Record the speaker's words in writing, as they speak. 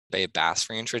Bay bass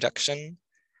reintroduction,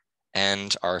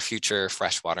 and our future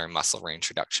freshwater mussel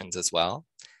reintroductions as well.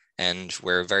 And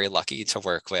we're very lucky to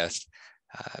work with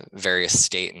various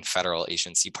state and federal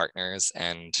agency partners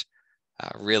and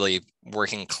really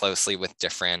working closely with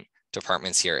different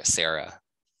departments here at SARA.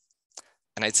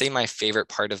 And I'd say my favorite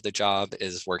part of the job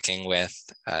is working with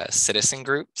citizen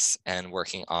groups and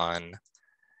working on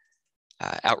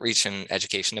outreach and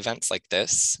education events like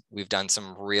this. We've done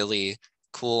some really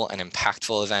cool and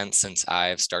impactful events since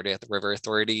I've started at the River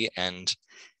Authority, and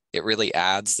it really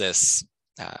adds this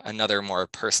another more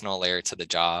personal layer to the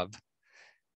job.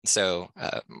 So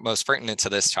most pertinent to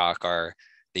this talk are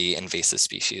the invasive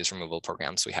species removal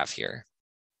programs we have here.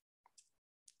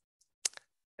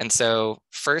 And so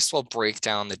first we'll break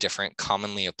down the different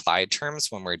commonly applied terms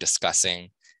when we're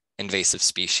discussing invasive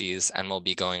species, and we'll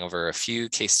be going over a few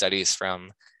case studies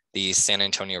from the San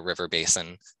Antonio River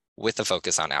Basin with a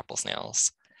focus on apple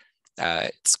snails.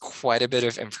 It's quite a bit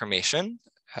of information,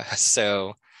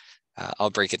 so I'll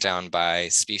break it down by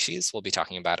species. We'll be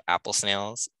talking about apple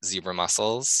snails, zebra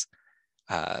mussels,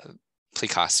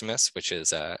 Plecostomus, which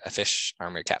is a fish,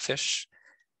 armored catfish,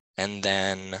 and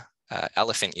then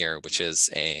elephant ear, which is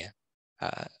a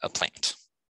plant.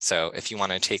 So if you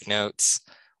want to take notes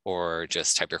or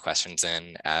just type your questions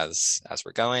in as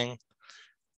we're going,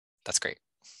 that's great.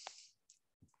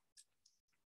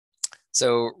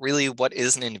 So really, what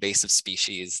is an invasive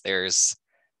species? There's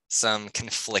some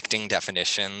conflicting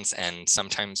definitions and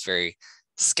sometimes very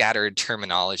scattered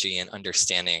terminology and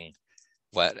understanding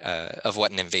of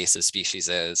what an invasive species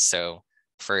is. So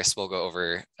first, we'll go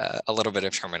over a little bit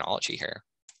of terminology here.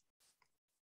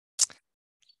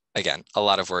 Again, a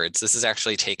lot of words. This is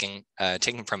actually taken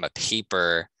from a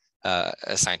paper,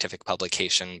 a scientific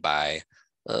publication by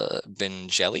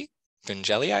Bingelli.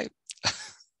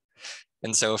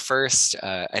 And so first,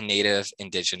 a native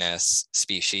indigenous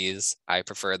species. I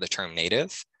prefer the term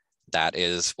native. That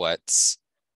is what's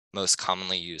most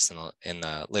commonly used in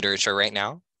the literature right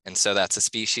now. And so that's a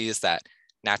species that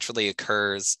naturally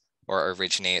occurs or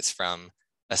originates from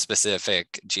a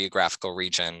specific geographical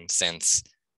region since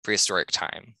prehistoric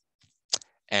time.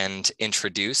 And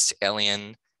introduced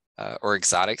alien or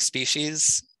exotic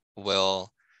species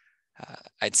will,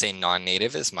 I'd say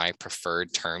non-native is my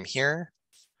preferred term here.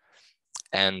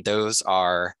 And those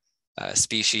are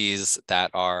species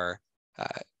that are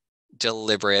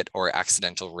deliberate or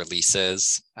accidental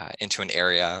releases into an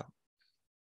area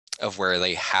of where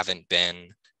they haven't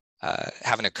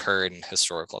occurred in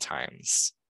historical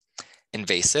times.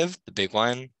 Invasive, the big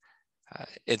one,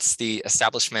 it's the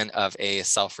establishment of a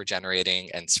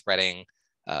self-regenerating and spreading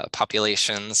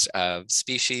populations of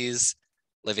species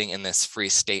living in this free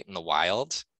state in the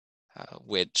wild,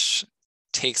 which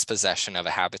takes possession of a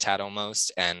habitat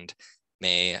almost and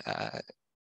may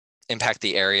impact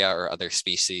the area or other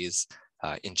species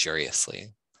injuriously.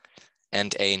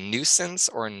 And a nuisance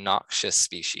or noxious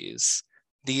species.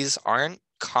 These aren't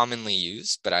commonly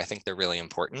used, but I think they're really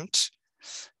important.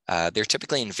 They're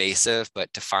typically invasive,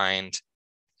 but defined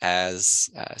as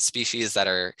species that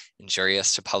are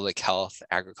injurious to public health,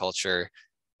 agriculture,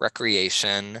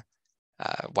 recreation,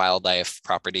 wildlife,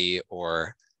 property,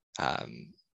 or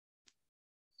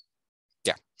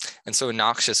And so a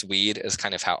noxious weed is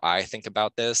kind of how I think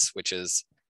about this, which is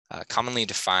commonly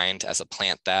defined as a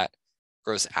plant that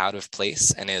grows out of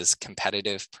place and is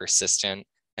competitive, persistent,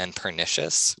 and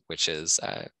pernicious, which is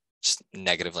just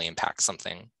negatively impacts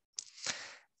something.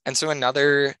 And so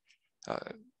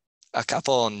a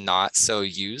couple not so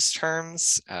used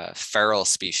terms, feral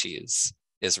species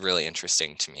is really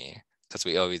interesting to me because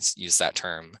we always use that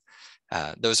term.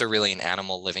 Those are really an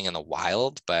animal living in the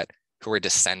wild, but who are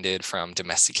descended from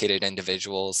domesticated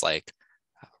individuals like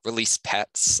released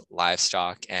pets,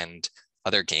 livestock, and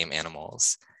other game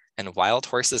animals. And wild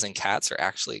horses and cats are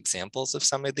actually examples of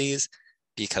some of these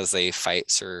because they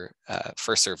fight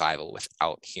for survival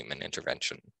without human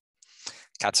intervention.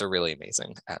 Cats are really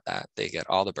amazing at that. They get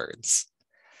all the birds.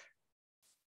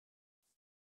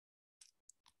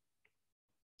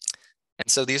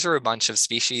 And so these are a bunch of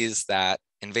species that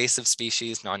invasive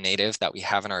species, non-native, that we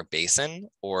have in our basin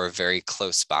or very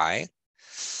close by.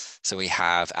 So we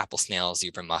have apple snails,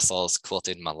 zebra mussels,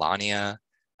 quilted melania,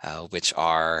 which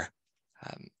are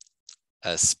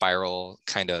a spiral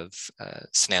kind of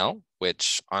snail,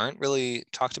 which aren't really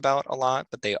talked about a lot,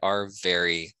 but they are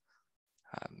very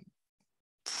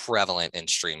prevalent in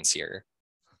streams here.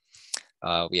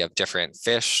 We have different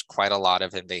fish, quite a lot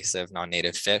of invasive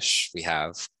non-native fish. We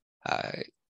have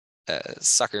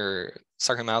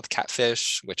sucker-mouth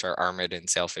catfish, which are armored and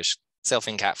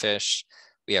sailfin catfish.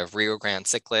 We have Rio Grande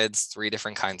cichlids, 3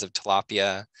 different kinds of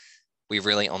tilapia. we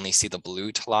really only see the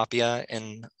blue tilapia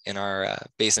in our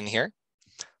basin here.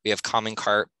 We have common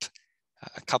carp,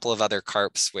 a couple of other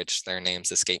carps, which their names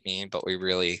escape me, but we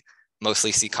really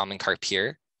mostly see common carp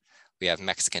here. We have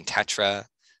Mexican tetra,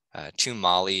 2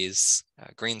 mollies,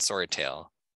 green swordtail,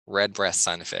 red breast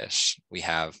sunfish. We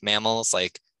have mammals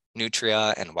like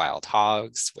nutria and wild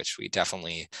hogs, which we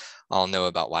definitely all know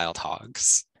about wild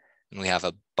hogs. And we have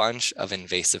a bunch of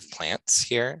invasive plants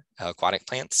here, aquatic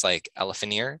plants like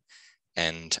elephant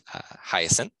and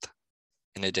hyacinth,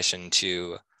 in addition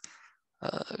to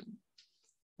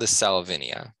the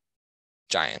salvinia,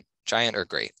 giant or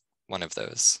great, one of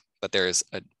those. But there's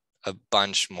a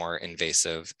bunch more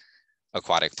invasive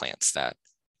aquatic plants that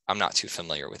I'm not too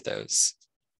familiar with those.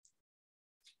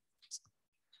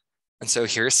 And so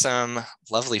here's some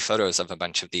lovely photos of a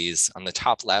bunch of these. On the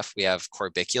top left, we have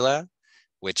corbicula,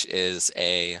 which is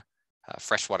a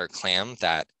freshwater clam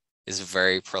that is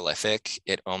very prolific.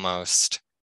 It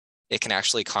can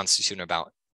actually constitute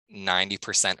about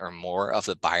 90% or more of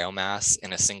the biomass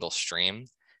in a single stream.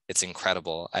 It's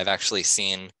incredible. I've actually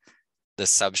seen the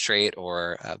substrate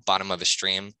or bottom of a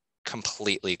stream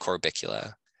completely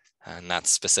corbicula. And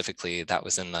that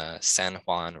was in the San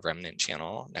Juan Remnant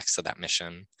Channel next to that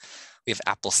mission. We have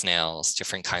apple snails,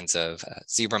 different kinds of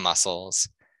zebra mussels,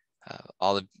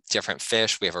 all the different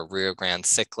fish. We have a Rio Grande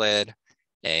cichlid,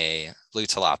 a blue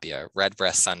tilapia, red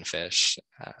breast sunfish,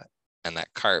 and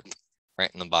that carp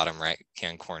right in the bottom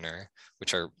right-hand corner,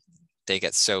 they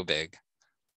get so big.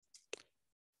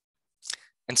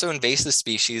 And so invasive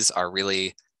species are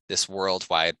really this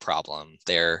worldwide problem.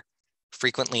 They're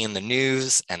frequently in the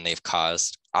news, and they've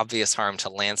caused obvious harm to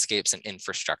landscapes and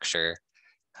infrastructure.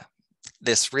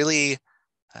 This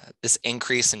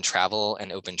increase in travel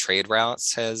and open trade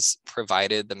routes has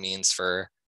provided the means for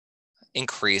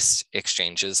increased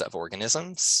exchanges of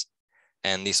organisms.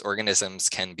 And these organisms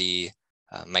can be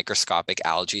microscopic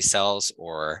algae cells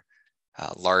or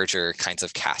larger kinds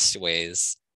of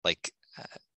castaways like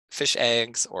fish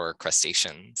eggs or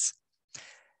crustaceans.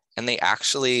 And they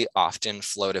actually often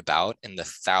float about in the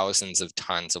thousands of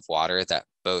tons of water that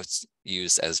boats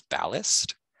use as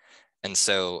ballast. And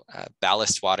so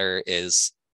ballast water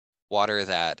is water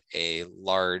that a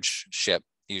large ship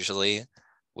usually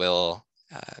will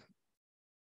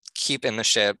keep in the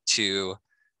ship to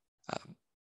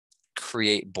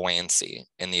create buoyancy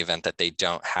in the event that they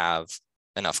don't have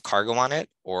enough cargo on it,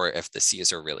 or if the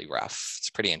seas are really rough. It's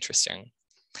pretty interesting.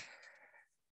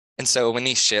 And so when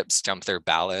these ships dump their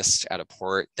ballast at a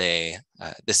port, the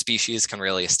species can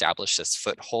really establish this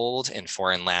foothold in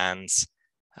foreign lands,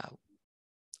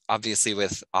 obviously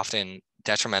with often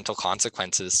detrimental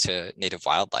consequences to native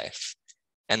wildlife.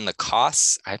 And the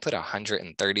costs, I put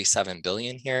 137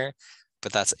 billion here,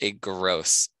 but that's a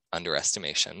gross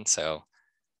underestimation. So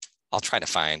I'll try to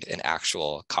find an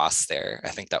actual cost there. I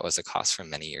think that was a cost from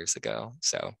many years ago.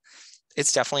 So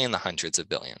it's definitely in the hundreds of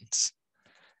billions.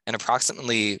 And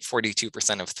approximately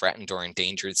 42% of threatened or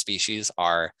endangered species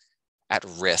are at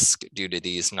risk due to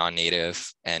these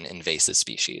non-native and invasive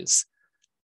species.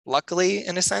 Luckily,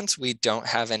 in a sense, we don't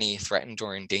have any threatened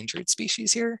or endangered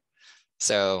species here.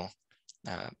 So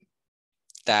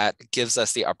that gives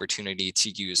us the opportunity to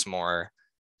use more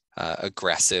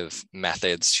aggressive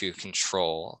methods to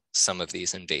control some of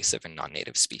these invasive and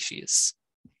non-native species.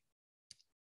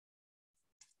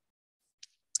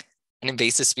 And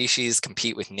invasive species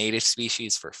compete with native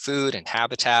species for food and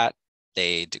habitat.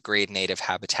 They degrade native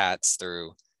habitats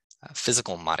through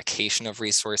physical modification of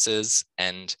resources,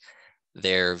 and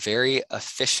they're very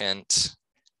efficient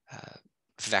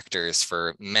vectors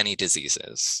for many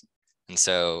diseases. And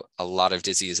so a lot of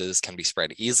diseases can be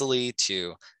spread easily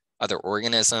to other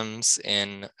organisms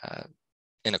in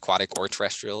aquatic or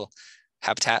terrestrial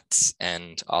habitats,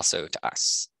 and also to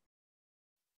us.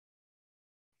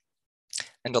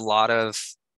 And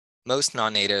most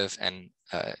non-native and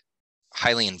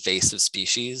highly invasive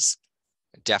species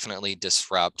definitely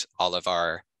disrupt all of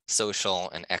our social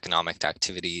and economic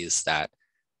activities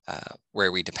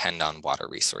where we depend on water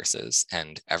resources.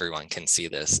 And everyone can see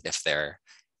this if they're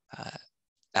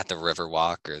at the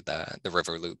Riverwalk or the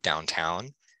River Loop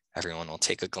downtown. Everyone will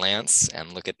take a glance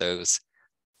and look at those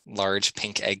large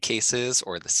pink egg cases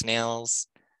or the snails.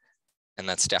 And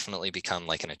that's definitely become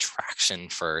like an attraction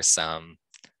for some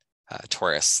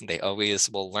tourists. They always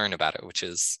will learn about it, which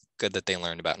is good that they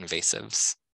learned about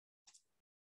invasives.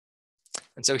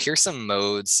 And so here's some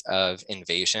modes of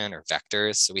invasion or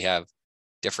vectors. So we have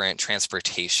different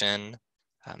transportation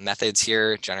methods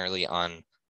here, generally on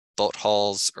boat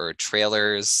hulls or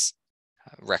trailers,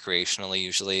 recreationally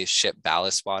usually ship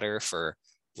ballast water for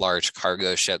large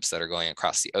cargo ships that are going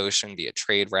across the ocean via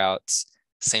trade routes.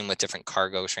 Same with different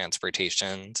cargo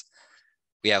transportations.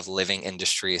 We have living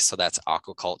industries, so that's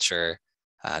aquaculture,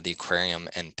 the aquarium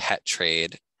and pet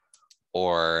trade,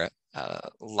 or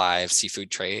live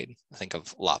seafood trade. Think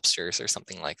of lobsters or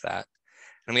something like that.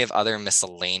 And we have other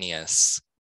miscellaneous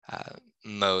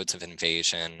modes of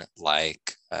invasion,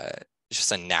 like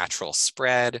just a natural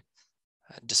spread.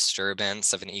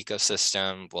 Disturbance of an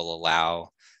ecosystem will allow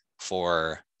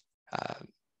for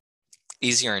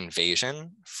easier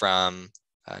invasion from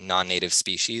non-native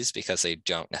species because they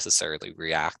don't necessarily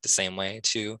react the same way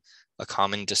to a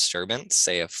common disturbance,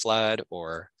 say a flood,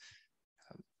 or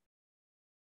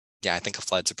yeah, I think a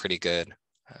flood's a pretty good,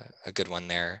 a good one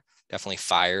there. Definitely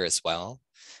fire as well.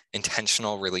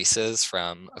 Intentional releases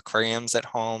from aquariums at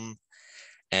home,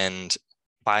 and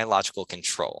biological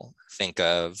control. Think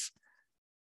of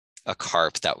a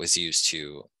carp that was used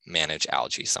to manage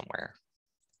algae somewhere,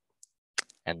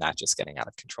 and that just getting out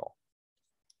of control.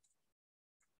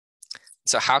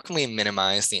 So how can we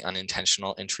minimize the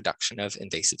unintentional introduction of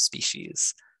invasive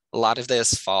species? A lot of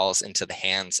this falls into the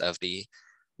hands of the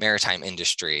maritime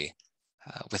industry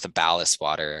with the ballast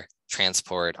water,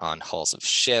 transport on hulls of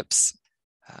ships,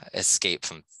 escape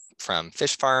from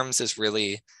fish farms is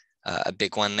really a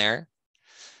big one there.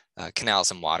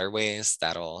 Canals and waterways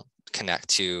that'll connect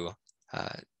to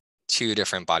two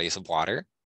different bodies of water,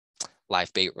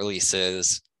 live bait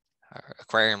releases,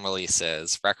 aquarium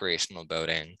releases, recreational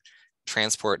boating,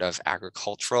 transport of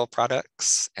agricultural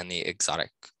products, and the exotic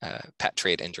pet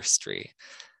trade industry.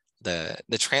 The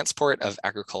transport of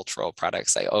agricultural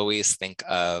products, I always think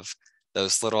of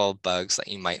those little bugs that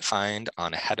you might find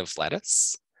on a head of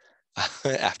lettuce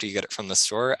after you get it from the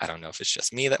store. I don't know if it's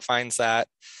just me that finds that,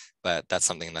 but that's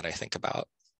something that I think about.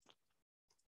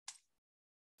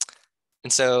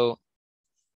 And so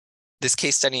this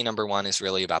case study number one is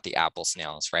really about the apple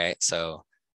snails, right? So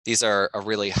these are a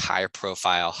really high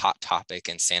profile hot topic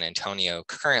in San Antonio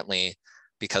currently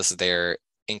because of their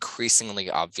increasingly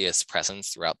obvious presence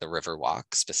throughout the Riverwalk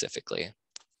specifically.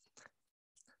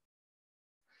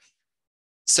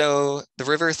 So the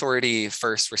River Authority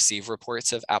first received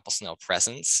reports of apple snail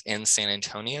presence in San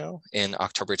Antonio in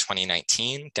October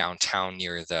 2019, downtown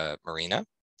near the marina.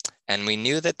 And we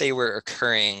knew that they were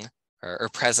occurring or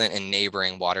present in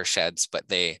neighboring watersheds, but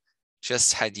they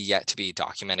just had yet to be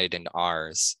documented in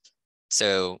ours.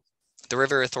 So the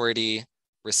River Authority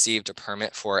received a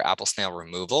permit for apple snail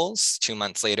removals 2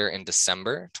 months later in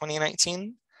December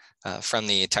 2019 from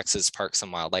the Texas Parks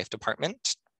and Wildlife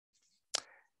Department.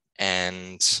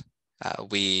 And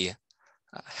we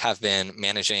have been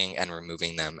managing and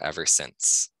removing them ever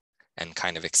since and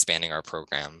kind of expanding our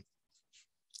program.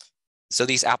 So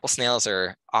these apple snails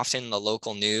are often in the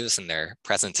local news, and their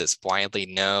presence is widely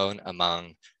known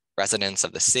among residents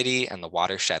of the city and the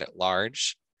watershed at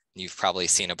large. You've probably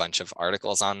seen a bunch of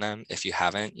articles on them. If you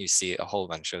haven't, you see a whole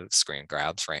bunch of screen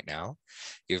grabs right now.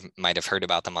 You might have heard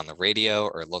about them on the radio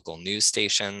or local news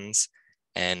stations.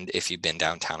 And if you've been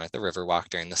downtown at the Riverwalk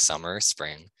during the summer or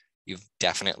spring, you've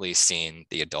definitely seen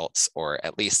the adults, or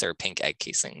at least their pink egg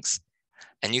casings.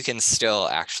 And you can still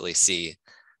actually see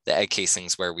the egg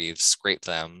casings where we've scraped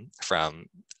them from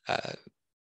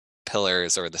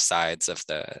pillars or the sides of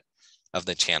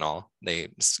the channel. They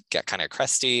get kind of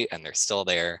crusty and they're still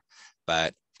there,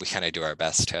 but we kind of do our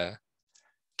best to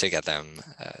get them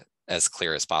as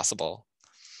clear as possible.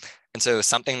 And so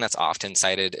something that's often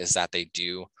cited is that they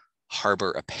do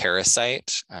harbor a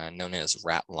parasite known as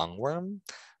rat lungworm,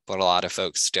 but a lot of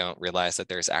folks don't realize that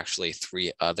there's actually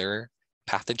 3 other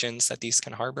pathogens that these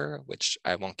can harbor, which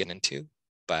I won't get into,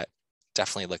 but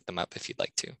definitely look them up if you'd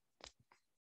like to.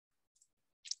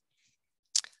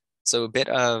 So a bit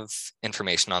of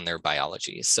information on their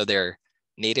biology. So they're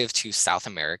native to South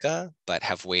America, but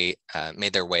have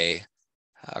made their way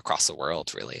across the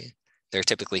world, really. They're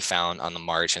typically found on the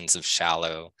margins of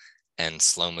shallow and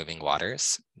slow-moving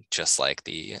waters, just like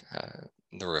the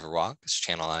Riverwalk is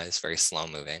channelized, very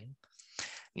slow-moving.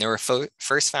 They were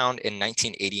first found in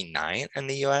 1989 in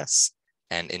the US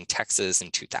and in Texas in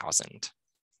 2000.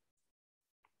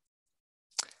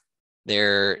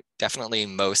 They're definitely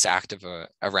most active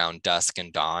around dusk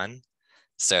and dawn.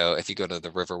 So if you go to the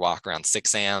Riverwalk around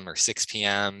 6 a.m. or 6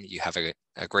 p.m., you have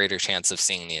a greater chance of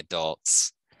seeing the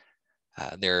adults.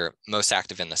 They're most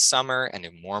active in the summer and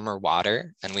in warmer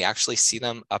water, and we actually see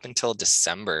them up until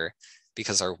December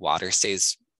because our water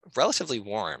stays relatively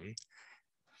warm.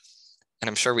 And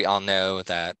I'm sure we all know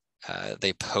that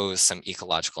they pose some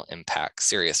ecological impacts,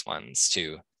 serious ones,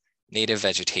 to native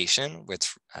vegetation,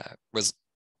 which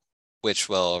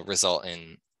will result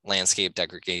in landscape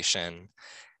degradation.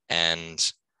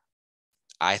 And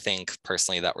I think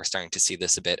personally that we're starting to see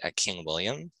this a bit at King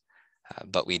William.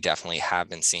 but we definitely have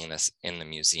been seeing this in the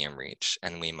museum reach,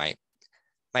 and we might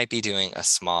be doing a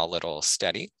small little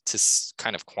study to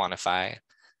kind of quantify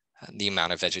the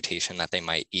amount of vegetation that they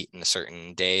might eat in a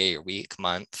certain day or week,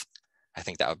 month. I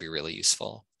think that would be really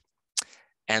useful.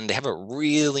 And they have a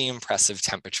really impressive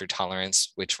temperature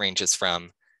tolerance, which ranges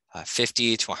from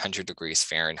 50 to 100 degrees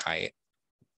Fahrenheit.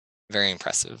 Very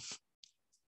impressive.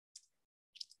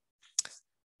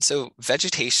 So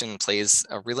vegetation plays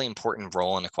a really important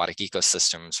role in aquatic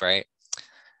ecosystems, right?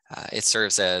 It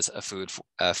serves as a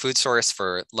food source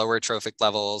for lower trophic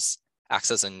levels,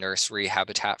 acts as a nursery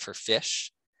habitat for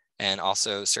fish, and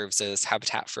also serves as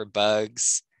habitat for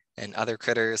bugs and other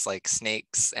critters like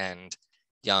snakes and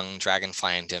young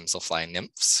dragonfly and damselfly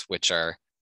nymphs, which are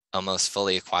almost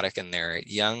fully aquatic in their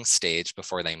young stage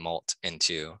before they molt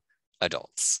into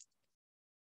adults.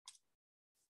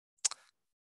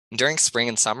 During spring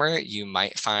and summer, you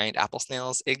might find apple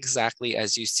snails exactly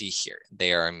as you see here.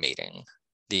 They are mating.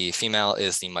 The female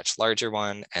is the much larger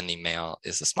one, and the male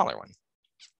is the smaller one.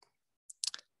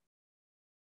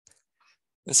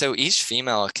 And so each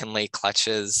female can lay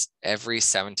clutches every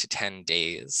 7 to 10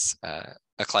 days, a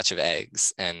clutch of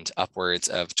eggs, and upwards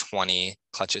of 20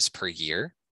 clutches per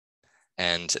year.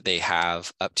 And they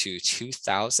have up to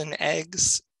 2,000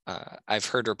 eggs. I've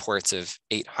heard reports of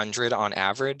 800 on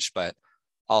average, but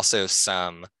also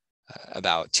some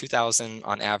about 2,000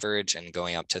 on average and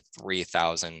going up to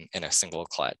 3,000 in a single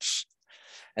clutch.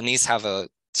 And these have a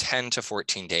 10 to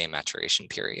 14 day maturation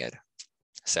period.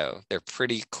 So they're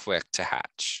pretty quick to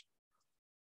hatch.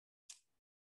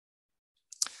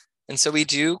 And so we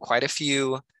do quite a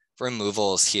few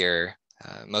removals here,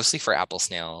 mostly for apple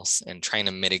snails, and trying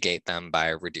to mitigate them by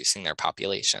reducing their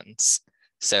populations.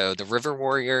 So the river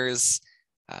warriors,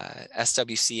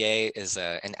 SWCA is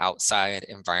an outside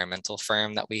environmental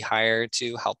firm that we hire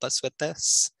to help us with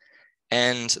this.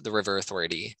 And the River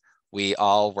Authority, we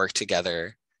all work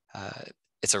together.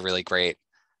 It's a really great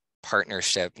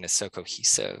partnership and it's so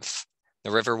cohesive.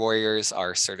 The River Warriors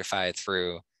are certified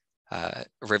through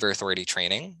River Authority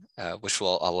training, which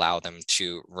will allow them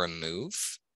to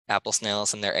remove apple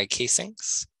snails in their egg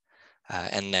casings.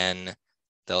 And then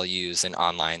they'll use an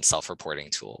online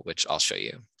self-reporting tool, which I'll show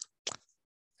you.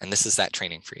 And this is that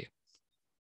training for you.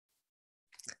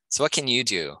 So what can you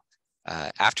do?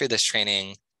 After this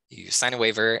training, you sign a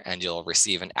waiver and you'll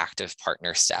receive an active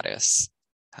partner status.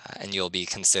 And you'll be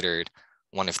considered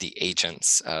one of the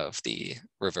agents of the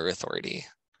River Authority.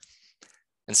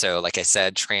 And so, like I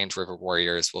said, trained river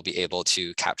warriors will be able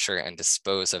to capture and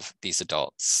dispose of these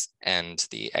adults and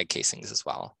the egg casings as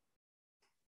well.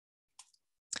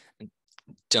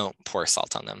 Don't pour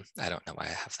salt on them. I don't know why I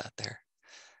have that there.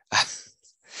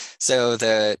 So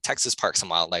the Texas Parks and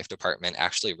Wildlife Department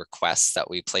actually requests that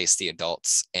we place the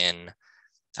adults in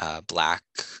black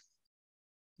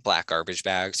garbage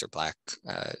bags or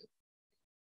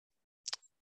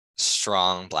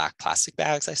strong black plastic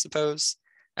bags, I suppose.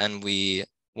 And we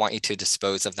want you to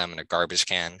dispose of them in a garbage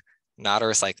can, not a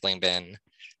recycling bin.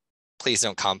 Please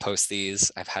don't compost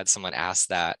these. I've had someone ask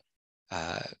that.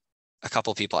 A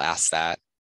couple people asked that.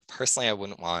 Personally, I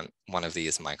wouldn't want one of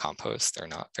these in my compost. They're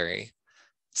not very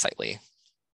sightly.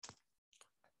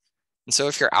 And so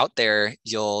if you're out there,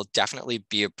 you'll definitely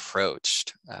be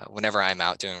approached. Whenever I'm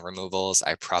out doing removals,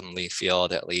 I probably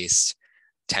field at least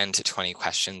 10 to 20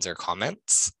 questions or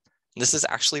comments. And this is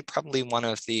actually probably one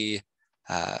of the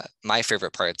my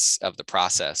favorite parts of the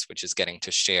process, which is getting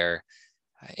to share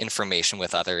information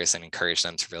with others and encourage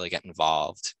them to really get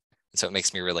involved. And so it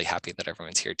makes me really happy that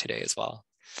everyone's here today as well.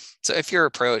 So if you're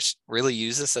approached, really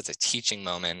use this as a teaching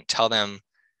moment. Tell them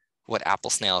what apple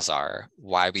snails are,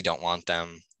 why we don't want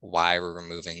them, why we're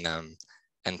removing them,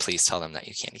 and please tell them that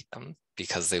you can't eat them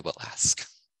because they will ask.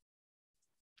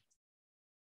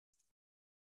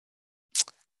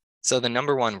 So the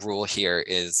number one rule here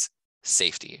is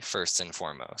safety, first and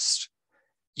foremost.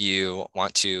 You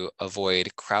want to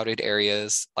avoid crowded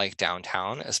areas like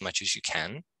downtown as much as you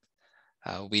can.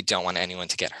 We don't want anyone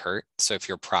to get hurt. So if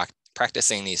you're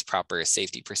practicing these proper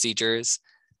safety procedures,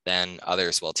 then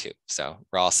others will too. So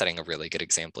we're all setting a really good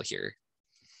example here.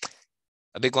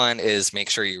 A big one is make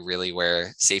sure you really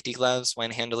wear safety gloves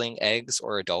when handling eggs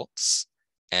or adults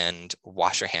and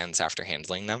wash your hands after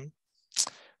handling them.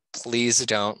 Please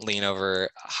don't lean over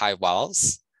high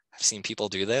walls. I've seen people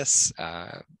do this.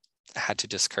 I had to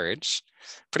discourage.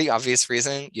 Pretty obvious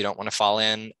reason, you don't want to fall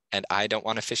in and I don't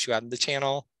want to fish you out of the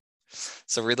channel.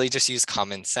 So really just use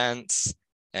common sense.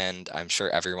 And I'm sure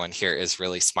everyone here is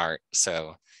really smart.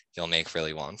 So you'll make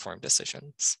really well-informed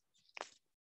decisions.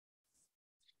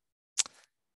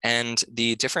 And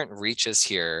the different reaches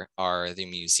here are the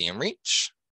museum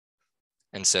reach,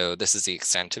 And so this is the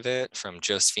extent of it from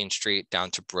Josephine Street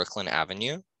down to Brooklyn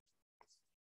Avenue.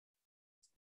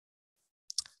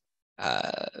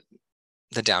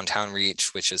 The downtown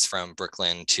reach, which is from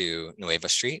Brooklyn to Nueva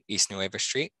Street, East Nueva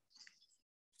Street.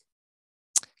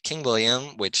 King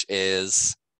William, which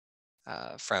is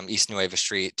from East Nueva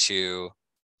Street to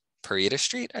Parita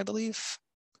Street, I believe,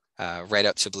 right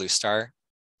up to Blue Star.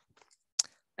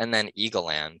 And then Eagle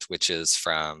Land, which is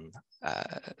from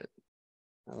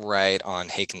right on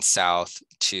Haken South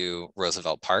to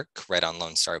Roosevelt Park, right on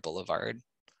Lone Star Boulevard.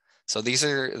 So these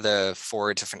are the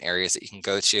 4 different areas that you can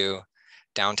go to.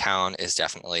 Downtown is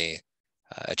definitely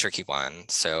a tricky one.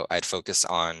 So I'd focus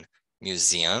on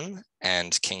Museum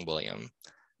and King William.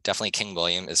 Definitely King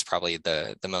William is probably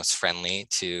the most friendly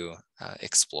to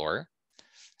explore.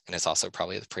 And it's also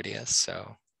probably the prettiest.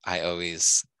 So I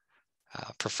always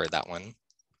prefer that one.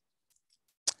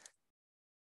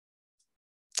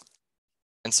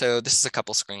 And so this is a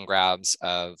couple screen grabs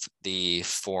of the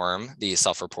form, the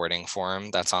self-reporting form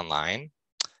that's online.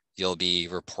 You'll be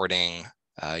reporting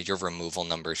your removal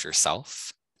numbers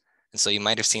yourself. And so you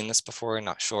might have seen this before,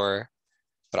 not sure,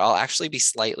 but I'll actually be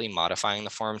slightly modifying the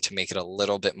form to make it a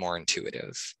little bit more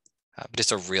intuitive. But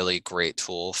it's a really great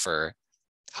tool for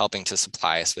helping to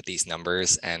supply us with these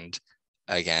numbers. And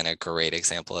again, a great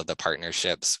example of the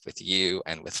partnerships with you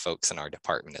and with folks in our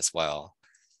department as well.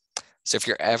 So if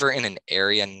you're ever in an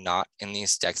area not in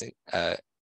these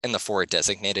in the 4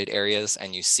 designated areas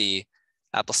and you see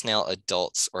apple snail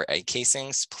adults or egg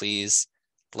casings, please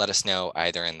let us know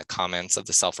either in the comments of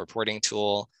the self-reporting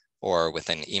tool or with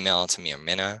an email to me or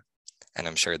Minna, and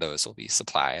I'm sure those will be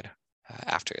supplied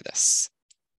after this.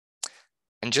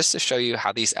 And just to show you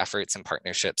how these efforts and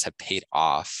partnerships have paid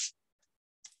off,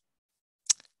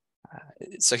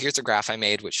 so here's a graph I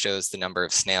made which shows the number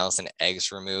of snails and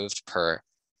eggs removed per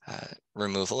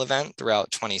removal event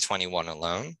throughout 2021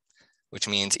 alone, which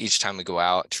means each time we go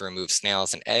out to remove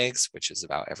snails and eggs, which is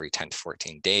about every 10 to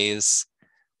 14 days,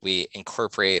 we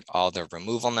incorporate all the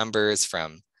removal numbers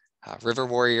from River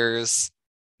Warriors,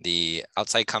 the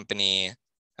outside company,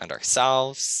 and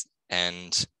ourselves.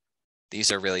 And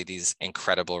these are really these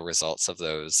incredible results of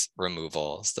those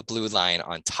removals. The blue line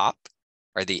on top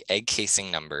are the egg casing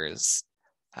numbers,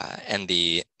 and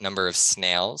the number of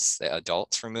snails, the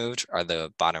adults removed, are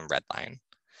the bottom red line.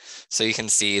 So you can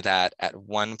see that at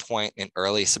one point in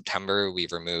early September, we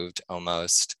removed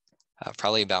almost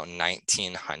probably about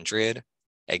 1,900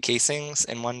 egg casings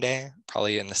in one day,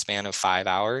 probably in the span of 5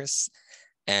 hours,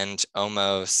 and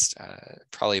almost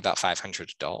probably about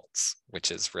 500 adults,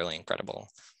 which is really incredible.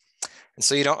 And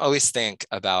so you don't always think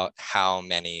about how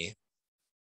many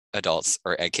adults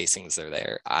or egg casings are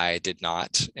there. I did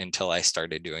not until I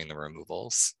started doing the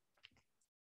removals.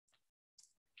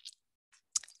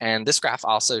 And this graph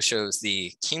also shows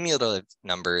the cumulative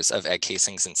numbers of egg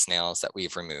casings and snails that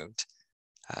we've removed.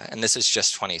 And this is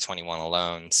just 2021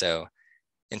 alone. So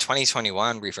in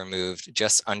 2021, we've removed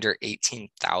just under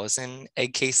 18,000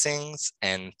 egg casings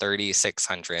and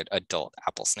 3,600 adult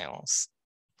apple snails.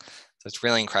 So it's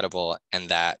really incredible. And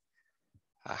that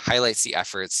highlights the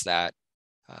efforts that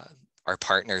our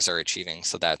partners are achieving.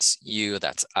 So that's you,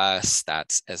 that's us,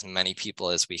 that's as many people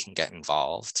as we can get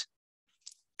involved.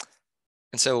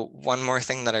 And so one more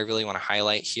thing that I really want to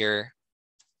highlight here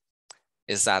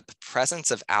is that the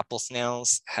presence of apple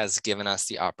snails has given us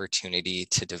the opportunity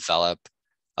to develop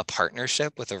a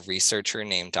partnership with a researcher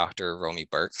named Dr. Romy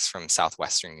Burks from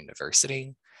Southwestern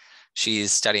University.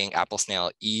 She's studying apple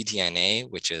snail eDNA,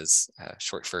 which is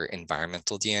short for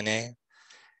environmental DNA.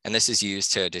 And this is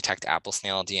used to detect apple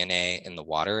snail DNA in the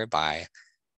water by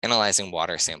analyzing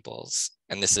water samples.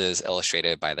 And this is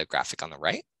illustrated by the graphic on the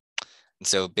right. And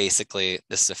so basically,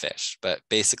 this is a fish, but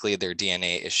basically their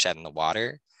DNA is shed in the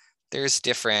water. There's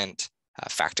different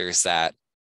factors that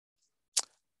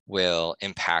will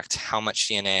impact how much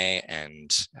DNA and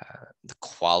the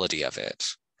quality of it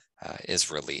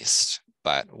is released.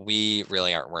 But we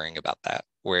really aren't worrying about that.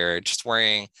 We're just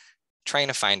trying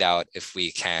to find out if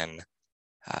we can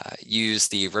use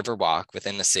the river walk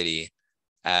within the city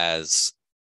as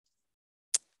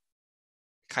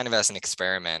kind of as an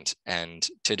experiment and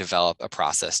to develop a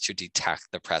process to detect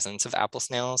the presence of apple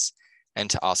snails and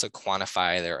to also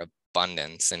quantify their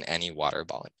abundance in any water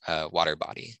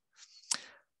body.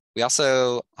 We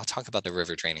also, I'll talk about the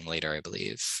river draining later, I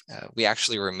believe. We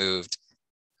actually removed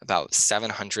about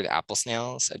 700 apple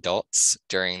snails, adults,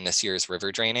 during this year's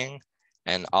river draining.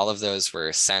 And all of those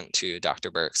were sent to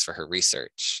Dr. Burks for her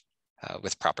research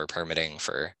with proper permitting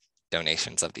for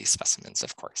donations of these specimens,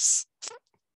 of course.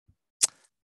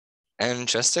 And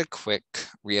just a quick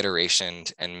reiteration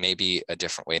and maybe a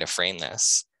different way to frame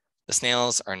this. The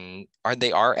snails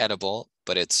are edible,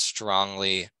 but it's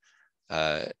strongly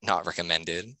not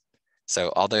recommended.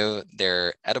 So although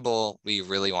they're edible, we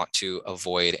really want to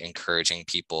avoid encouraging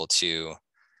people to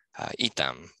eat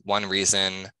them. One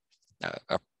reason,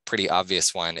 a pretty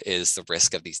obvious one, is the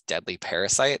risk of these deadly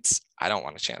parasites. I don't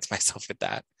want to chance myself with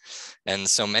that. And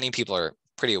so many people are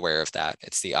pretty aware of that.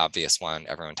 It's the obvious one.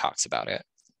 Everyone talks about it.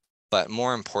 But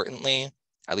more importantly,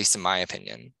 at least in my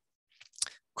opinion,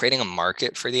 creating a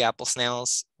market for the apple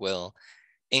snails will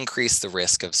increase the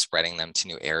risk of spreading them to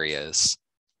new areas.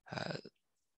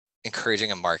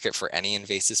 Encouraging a market for any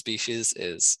invasive species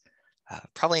is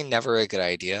probably never a good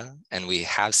idea, and we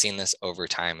have seen this over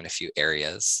time in a few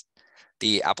areas.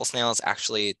 The apple snails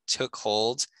actually took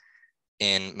hold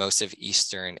in most of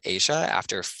Eastern Asia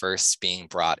after first being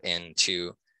brought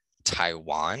into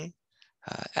Taiwan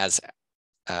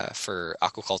for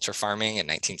aquaculture farming in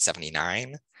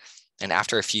 1979. And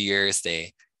after a few years,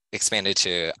 they expanded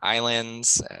to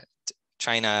islands,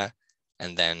 China,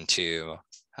 and then to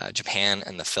Japan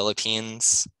and the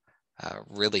Philippines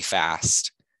really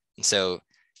fast. And so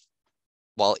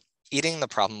while eating the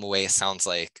problem away sounds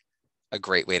like a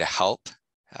great way to help,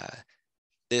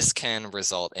 this can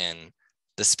result in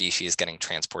the species getting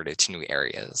transported to new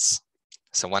areas.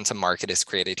 So once a market is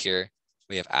created here,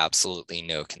 we have absolutely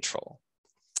no control.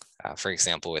 For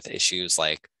example, with issues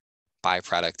like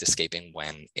byproduct escaping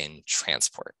when in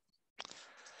transport.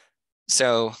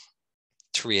 So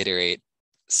to reiterate,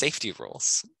 safety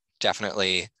rules,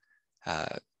 definitely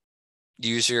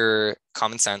use your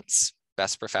common sense,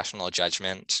 best professional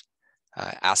judgment,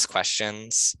 ask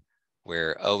questions.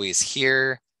 We're always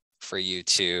here for you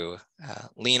to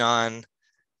lean on.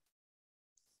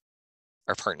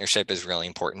 Our partnership is really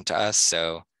important to us,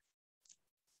 so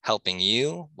helping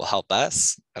you will help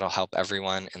us. It'll help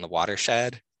everyone in the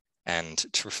watershed, and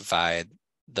to provide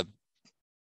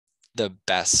the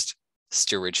best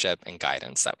stewardship and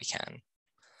guidance that we can.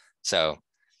 So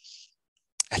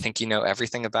I think you know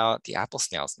everything about the apple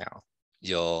snails now.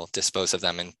 You'll dispose of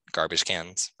them in garbage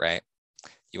cans, right?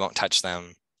 You won't touch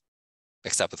them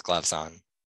except with gloves on.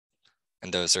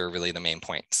 And those are really the main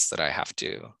points that I have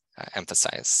to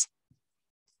emphasize.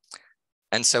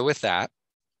 And so with that,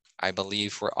 I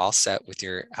believe we're all set with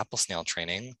your apple snail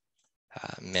training.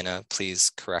 Minna,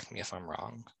 please correct me if I'm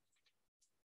wrong.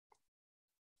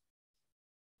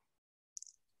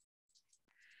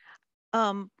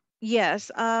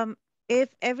 Yes, if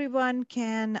everyone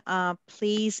can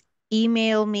please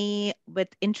email me with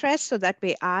interest so that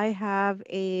way I have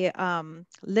a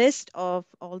list of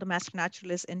all the master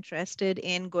naturalists interested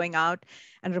in going out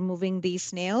and removing these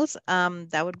snails.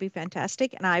 That would be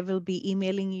fantastic. And I will be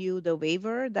emailing you the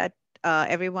waiver that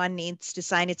everyone needs to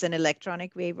sign. It's an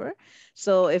electronic waiver.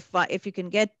 So if you can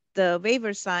get the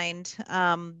waiver signed,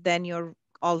 then you're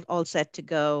all set to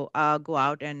go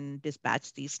out and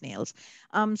dispatch these snails.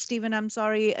 Stephen, I'm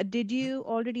sorry. Did you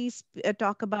already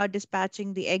talk about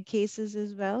dispatching the egg cases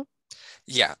as well?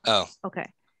 Yeah. Oh, Okay.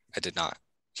 I did not.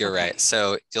 You're Okay. right.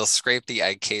 So you'll scrape the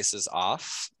egg cases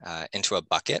off into a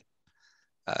bucket.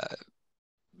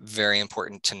 Very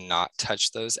important to not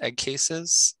touch those egg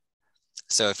cases.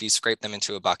 So if you scrape them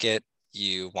into a bucket,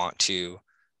 you want to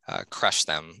crush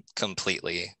them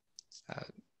completely.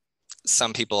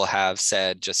 Some people have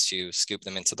said just to scoop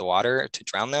them into the water to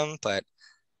drown them, but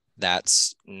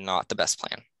that's not the best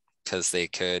plan because they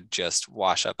could just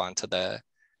wash up onto the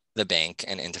bank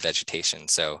and into vegetation.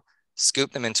 So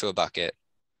scoop them into a bucket,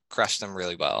 crush them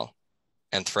really well,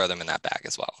 and throw them in that bag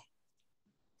as well.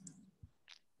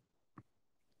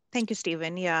 Thank you,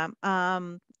 Stephen. Yeah.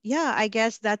 Yeah, I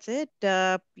guess that's it.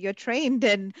 You're trained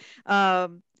and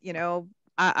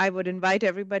I would invite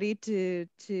everybody to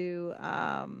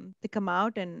come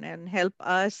out and help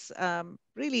us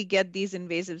really get these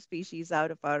invasive species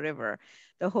out of our river.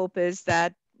 The hope is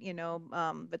that,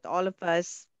 with all of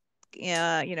us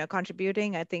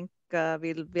contributing, I think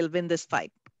we'll win this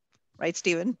fight. Right,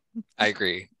 Stephen? I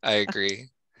agree. I agree.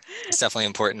 It's definitely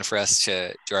important for us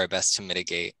to do our best to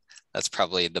mitigate. That's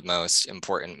probably the most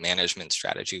important management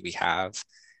strategy we have,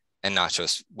 and not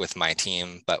just with my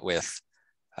team, but with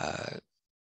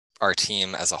our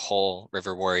team as a whole,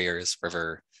 river warriors,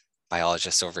 river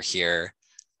biologists over here,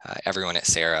 everyone at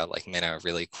Sarah, like Minna,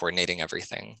 really coordinating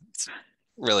everything. It's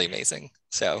really amazing.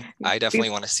 So I definitely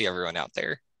want to see everyone out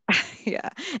there. Yeah.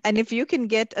 And if you can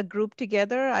get a group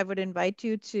together, I would invite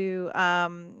you to,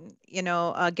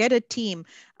 get a team.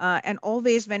 And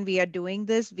always when we are doing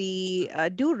this, we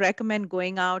do recommend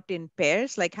going out in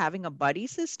pairs, like having a buddy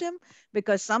system,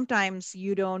 because sometimes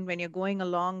you don't, when you're going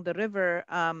along the river,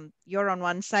 you're on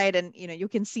one side and you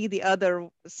can see the other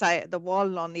side, the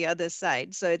wall on the other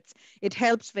side. So it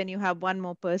helps when you have one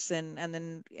more person,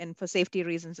 and for safety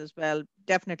reasons as well,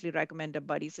 definitely recommend a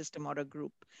buddy system or a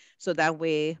group. So that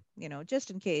way, just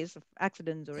in case of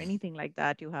accidents or anything like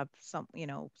that, you have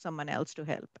someone else to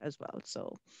help as well.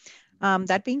 So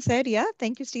that being said, yeah,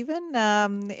 thank you, Stephen.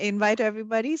 Invite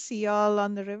everybody, see y'all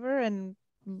on the river, and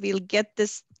we'll get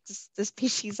this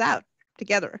species out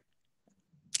together.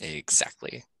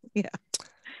 Exactly. Yeah.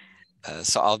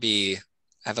 So I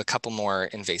have a couple more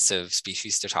invasive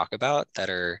species to talk about that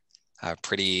are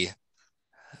pretty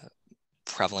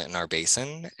prevalent in our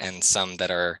basin, and some that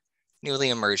are newly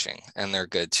emerging, and they're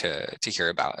good to hear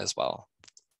about as well.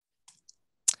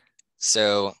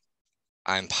 So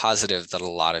I'm positive that a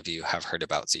lot of you have heard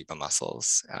about zebra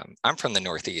mussels. I'm from the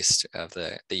Northeast of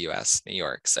the US, New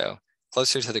York, so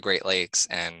closer to the Great Lakes,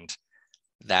 and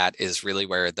that is really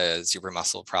where the zebra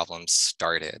mussel problem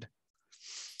started.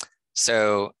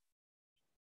 So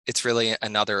it's really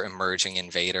another emerging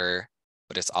invader,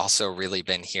 but it's also really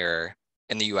been here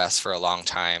in the US for a long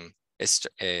time.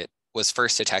 It was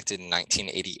first detected in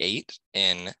 1988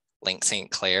 in Lake St.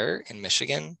 Clair in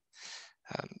Michigan.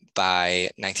 By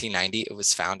 1990, it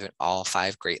was found in all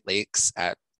 5 Great Lakes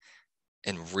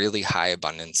in really high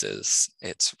abundances.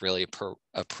 It's really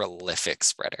a prolific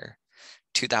spreader.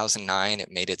 2009,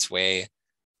 it made its way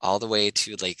all the way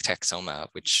to Lake Texoma,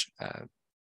 which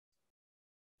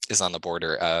is on the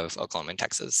border of Oklahoma and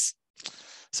Texas.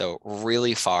 So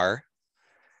really far.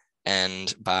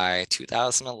 And by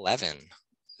 2011,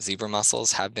 zebra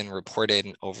mussels have been reported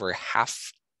in over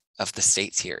half of the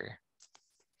states here.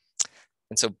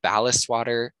 And so ballast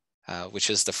water, which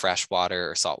is the fresh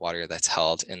water or salt water that's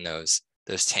held in those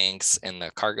tanks in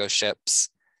the cargo ships,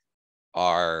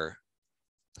 are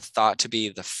thought to be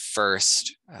the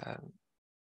first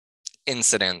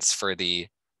incidents for the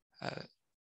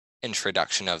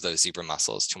introduction of those zebra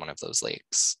mussels to one of those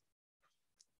lakes.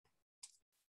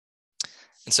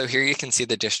 And so here you can see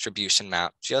the distribution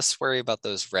map. Just worry about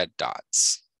those red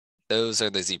dots. Those are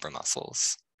the zebra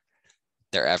mussels.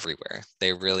 They're everywhere.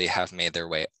 They really have made their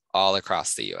way all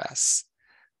across the US,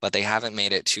 but they haven't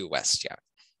made it to west yet,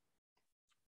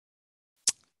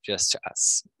 just to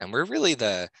us. And we're really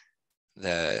the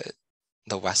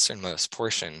westernmost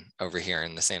portion over here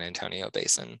in the San Antonio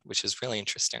Basin, which is really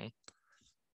interesting.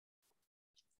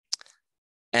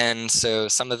 And so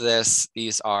some of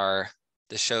these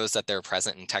shows that they're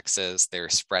present in Texas. They're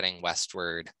spreading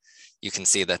westward. You can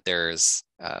see that there's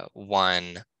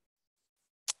one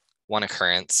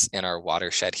occurrence in our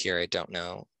watershed here. I don't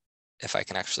know if I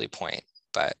can actually point,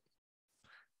 but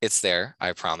it's there,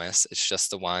 I promise. It's just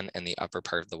the one in the upper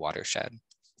part of the watershed.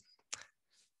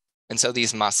 And so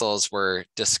these mussels were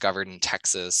discovered in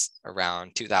Texas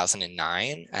around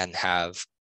 2009 and have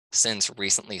since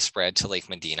recently spread to Lake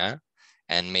Medina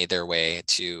and made their way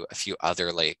to a few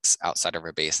other lakes outside of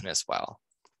our basin as well.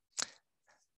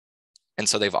 And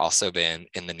so they've also been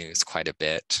in the news quite a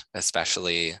bit,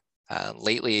 especially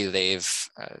lately.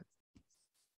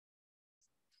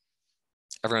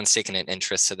 Everyone's taken an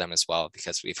interest to them as well,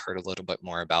 because we've heard a little bit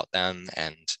more about them,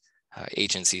 and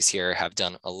agencies here have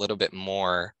done a little bit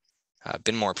more,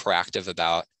 been more proactive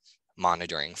about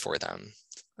monitoring for them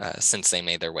since they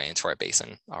made their way into our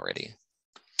basin already.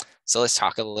 So let's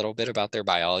talk a little bit about their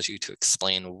biology to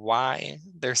explain why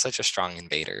they're such a strong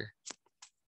invader.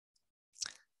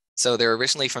 So they're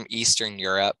originally from Eastern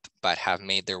Europe, but have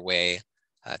made their way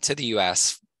to the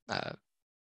US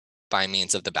by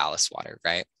means of the ballast water,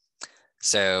 right?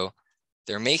 So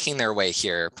they're making their way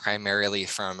here primarily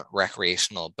from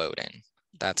recreational boating.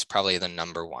 That's probably the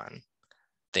number one.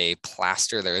 They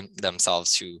plaster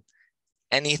themselves to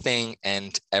anything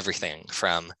and everything,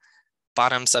 from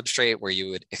bottom substrate where you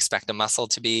would expect a mussel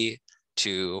to be,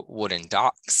 to wooden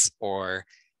docks, or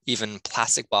even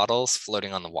plastic bottles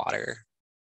floating on the water.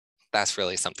 That's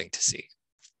really something to see.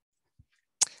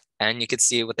 And you could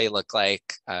see what they look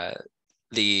like.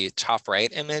 The top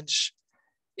right image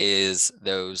is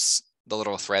the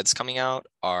little threads coming out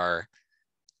are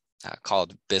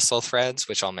called byssal threads,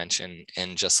 which I'll mention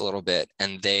in just a little bit.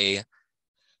 And they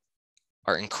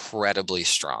are incredibly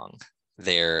strong.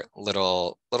 They're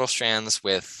little strands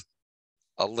with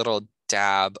a little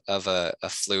dab of a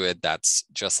fluid that's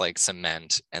just like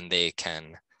cement, and they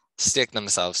can stick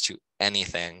themselves to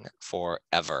anything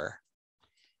forever.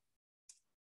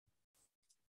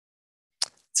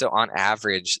 So on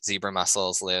average, zebra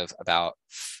mussels live about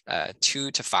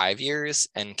 2 to 5 years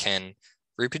and can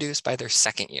reproduce by their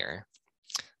second year.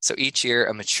 So each year,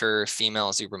 a mature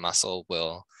female zebra mussel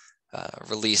will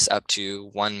release up to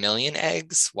 1 million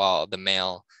eggs, while the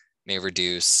male may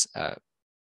produce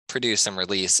and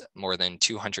release more than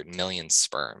 200 million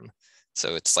sperm.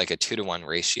 So it's like a 2-to-1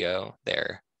 ratio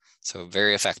there. So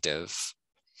very effective.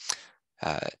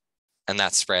 And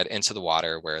that's spread into the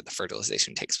water where the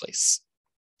fertilization takes place.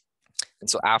 And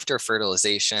so after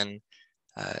fertilization,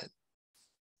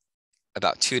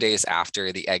 about 2 days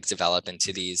after, the eggs develop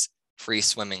into these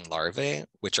free-swimming larvae,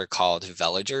 which are called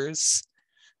veligers,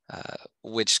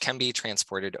 which can be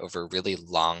transported over really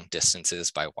long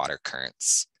distances by water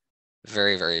currents,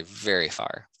 very, very, very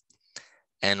far.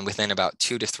 And within about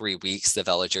 2 to 3 weeks, the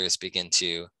veligers begin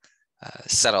to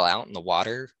settle out in the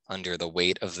water under the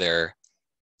weight of their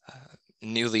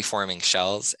newly forming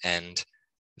shells, and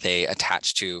they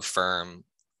attach to firm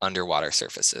underwater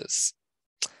surfaces.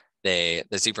 The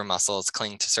zebra mussels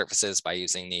cling to surfaces by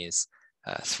using these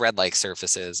thread-like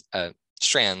strands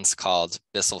called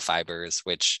byssal fibers,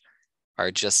 which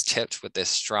are just tipped with this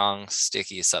strong,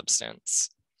 sticky substance.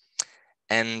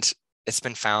 And it's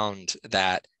been found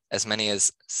that as many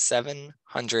as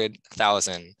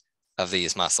 700,000 of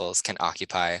these mussels can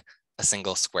occupy a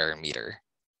single square meter.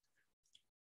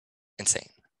 Insane.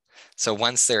 So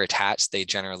once they're attached, they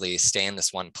generally stay in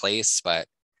this one place, but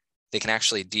they can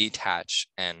actually detach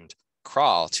and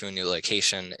crawl to a new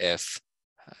location if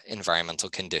environmental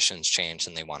conditions change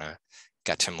and they want to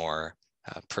get to more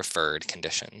preferred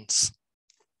conditions.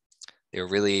 They're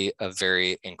really a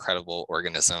very incredible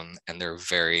organism, and they're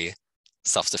very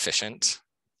self-sufficient.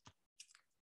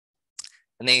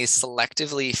 And they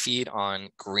selectively feed on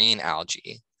green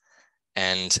algae,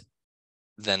 and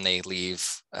then they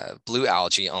leave blue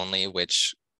algae only,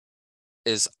 which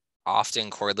is often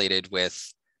correlated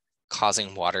with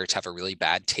causing water to have a really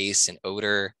bad taste and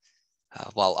odor,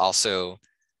 while also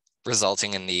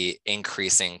resulting in the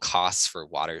increasing costs for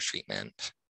water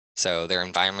treatment. So their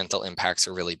environmental impacts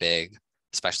are really big,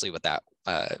 especially with that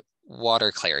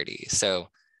water clarity. So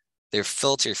they're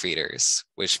filter feeders,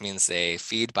 which means they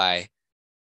feed by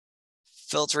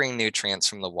filtering nutrients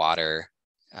from the water,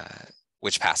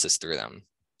 which passes through them.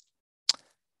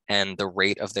 And the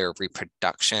rate of their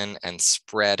reproduction and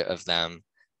spread of them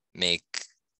make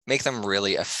them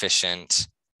really efficient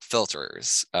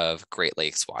filters of Great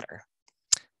Lakes water.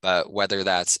 But whether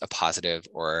that's a positive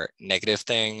or negative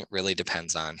thing really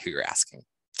depends on who you're asking.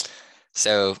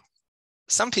 So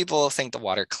some people think the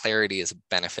water clarity is a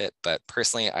benefit, but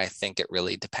personally, I think it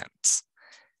really depends.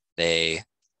 They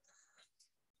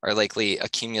are likely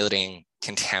accumulating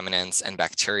contaminants and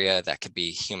bacteria that could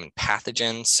be human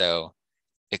pathogens. So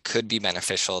it could be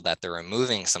beneficial that they're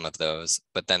removing some of those,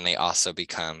 but then they also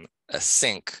become a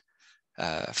sink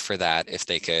for that if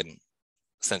they could,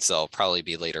 since they'll probably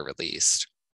be later released.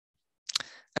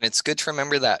 And it's good to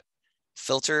remember that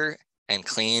filter and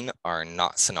clean are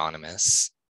not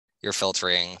synonymous. You're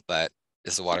filtering, but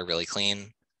is the water really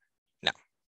clean? No.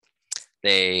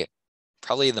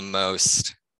 Probably the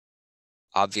most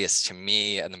obvious to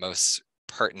me and the most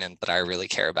pertinent that I really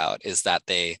care about is that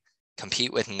they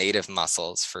compete with native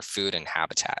mussels for food and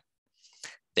habitat.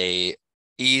 They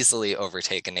easily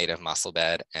overtake a native mussel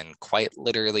bed and quite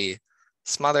literally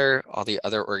smother all the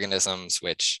other organisms,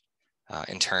 which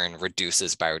in turn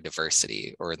reduces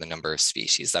biodiversity or the number of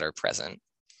species that are present.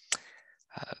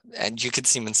 And you can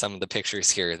see in some of the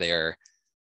pictures here, they are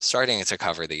starting to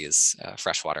cover these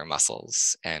freshwater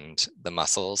mussels, and the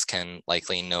mussels can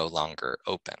likely no longer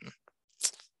open.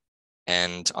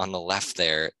 And on the left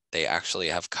there, they actually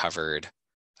have covered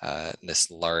this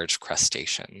large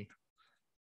crustacean.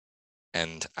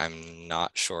 And I'm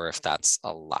not sure if that's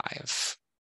alive.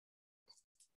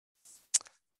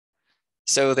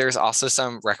 So there's also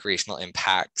some recreational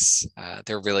impacts.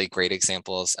 They're really great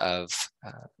examples of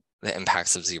the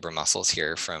impacts of zebra mussels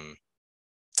here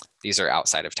these are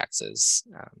outside of Texas,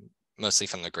 mostly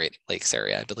from the Great Lakes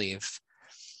area, I believe.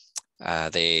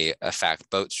 They affect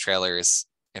boats, trailers,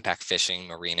 impact fishing,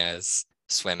 marinas,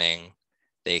 swimming.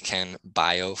 They can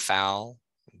biofoul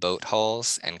boat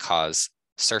hulls and cause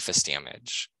surface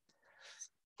damage,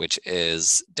 which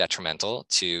is detrimental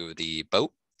to the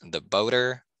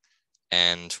boater,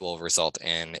 and will result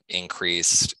in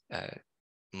increased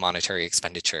monetary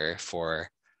expenditure for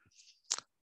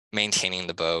maintaining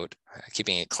the boat,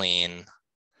 keeping it clean.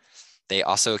 They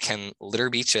also can litter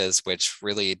beaches, which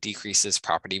really decreases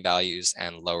property values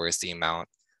and lowers the amount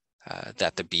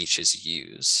that the beach is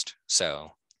used.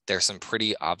 So there's some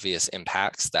pretty obvious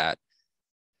impacts that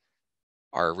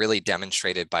are really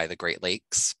demonstrated by the Great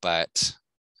Lakes, but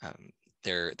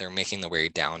they're making their way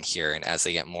down here. And as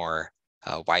they get more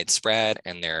widespread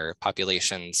and their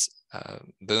populations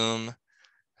boom,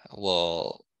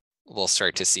 we'll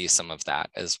start to see some of that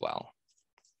as well.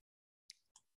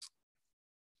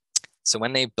 So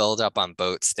when they build up on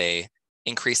boats, they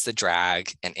increase the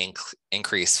drag and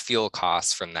increase fuel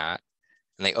costs from that.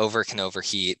 And they can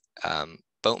overheat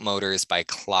boat motors by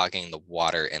clogging the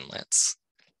water inlets.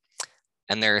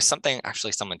 And there's something,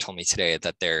 actually someone told me today,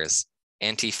 that there's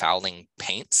anti-fouling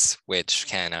paints, which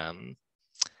can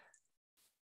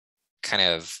kind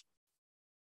of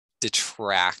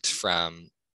detract from,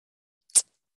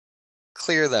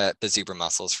 clear the zebra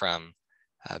mussels from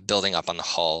building up on the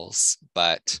hulls,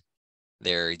 but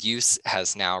their use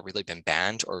has now really been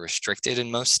banned or restricted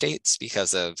in most states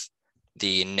because of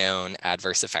the known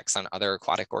adverse effects on other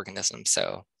aquatic organisms.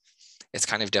 So it's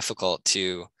kind of difficult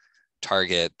to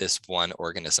target this one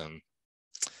organism.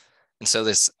 And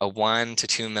so a 1 to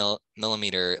 2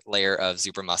 millimeter layer of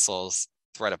zebra mussels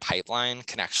throughout a pipeline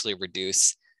can actually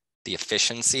reduce the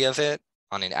efficiency of it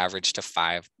on an average to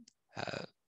 5 to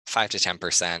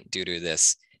 10% due to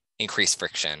this increased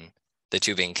friction. The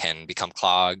tubing can become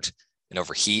clogged and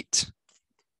overheat.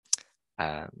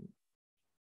 And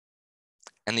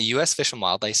the US Fish and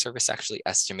Wildlife Service actually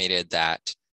estimated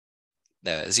that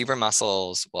the zebra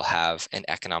mussels will have an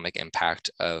economic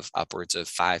impact of upwards of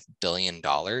 $5 billion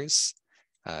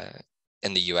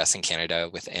in the US and Canada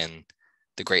within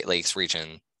the Great Lakes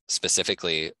region,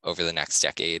 specifically over the next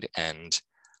decade. And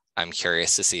I'm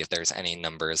curious to see if there's any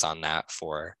numbers on that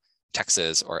for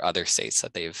Texas or other states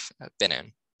that they've been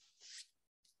in.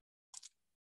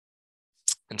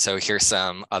 And so here's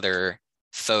some other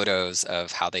photos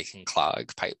of how they can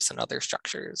clog pipes and other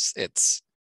structures. It's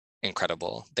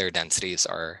incredible. Their densities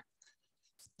are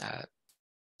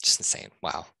just insane.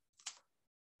 Wow.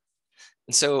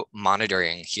 And so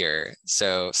monitoring here.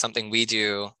 So something we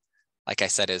do, like I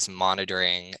said, is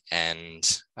monitoring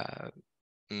and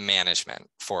management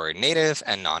for native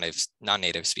and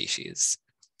non-native species.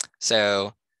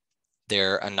 So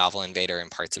they're a novel invader in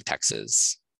parts of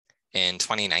Texas. In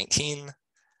 2019,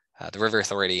 the River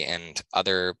Authority and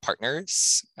other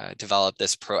partners developed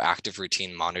this proactive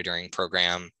routine monitoring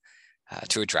program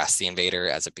to address the invader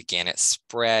as it began its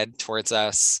spread towards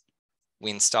us. We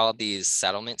installed these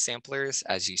settlement samplers,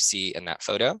 as you see in that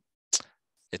photo.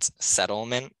 It's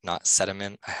settlement, not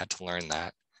sediment. I had to learn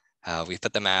that. We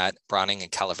put them at Browning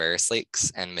and Calaveras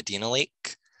Lakes and Medina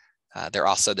Lake. They're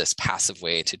also this passive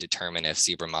way to determine if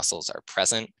zebra mussels are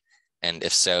present, and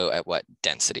if so, at what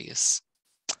densities.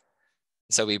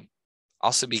 So we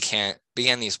also began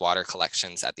these water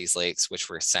collections at these lakes, which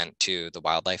were sent to the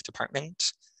wildlife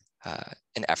department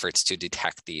in efforts to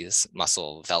detect these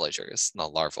mussel veligers, the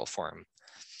larval form.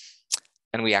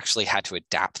 And we actually had to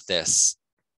adapt this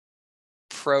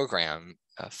program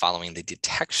following the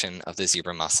detection of the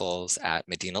zebra mussels at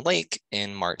Medina Lake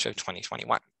in March of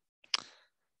 2021.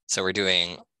 So we're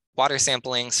doing water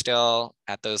sampling still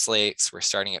at those lakes. We're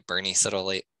starting at Bernie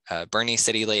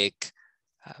City Lake.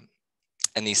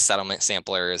 And these settlement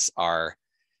samplers are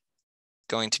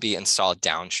going to be installed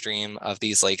downstream of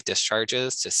these lake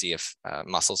discharges to see if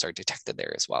mussels are detected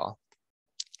there as well.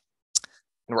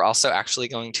 And we're also actually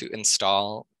going to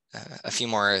install a few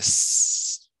more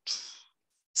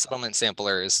settlement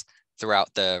samplers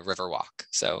throughout the river walk.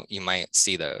 So you might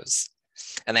see those.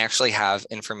 And they actually have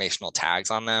informational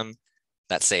tags on them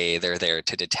that say they're there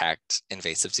to detect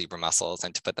invasive zebra mussels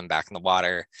and to put them back in the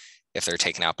water if they're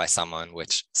taken out by someone,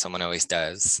 which someone always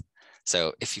does.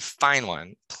 So if you find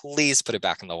one, please put it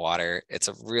back in the water. It's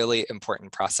a really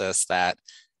important process that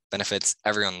benefits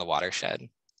everyone in the watershed.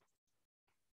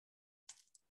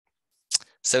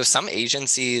 So some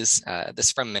agencies, this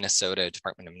is from Minnesota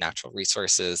Department of Natural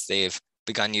Resources, they've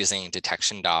begun using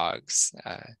detection dogs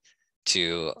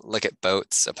to look at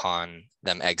boats upon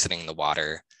them exiting the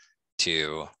water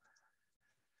to,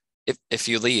 if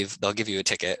you leave, they'll give you a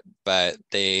ticket, but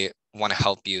they want to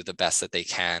help you the best that they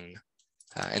can.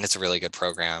 And it's a really good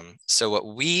program. So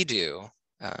what we do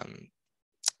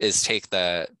is take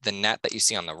the net that you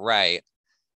see on the right,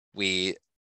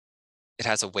 it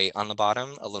has a weight on the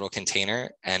bottom, a little container,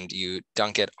 and you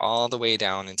dunk it all the way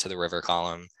down into the river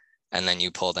column, and then you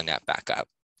pull the net back up,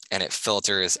 and it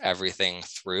filters everything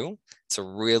through. It's a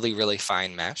really, really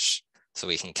fine mesh, so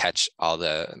we can catch all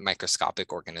the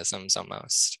microscopic organisms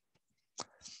almost.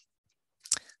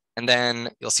 And then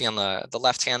you'll see on the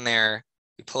left hand there,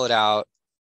 we pull it out,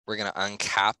 we're gonna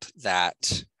uncap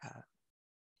that,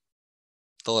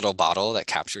 the little bottle that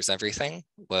captures everything.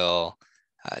 We'll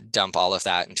dump all of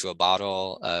that into a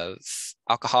bottle of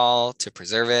alcohol to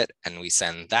preserve it, and we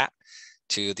send that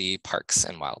to the Parks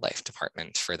and Wildlife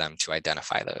Department for them to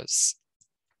identify those.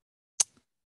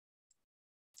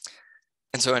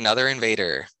 And so another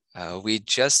invader, we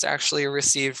just actually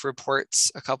received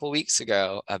reports a couple weeks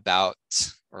ago about,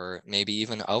 or maybe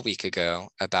even a week ago,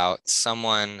 about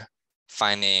someone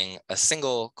finding a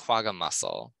single quagga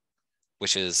mussel,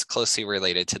 which is closely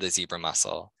related to the zebra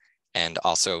mussel and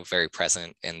also very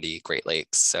present in the Great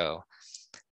Lakes. So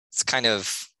it's kind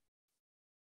of,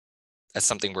 that's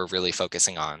something we're really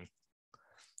focusing on.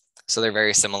 So they're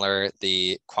very similar.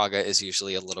 The quagga is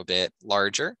usually a little bit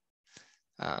larger.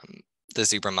 The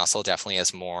zebra mussel definitely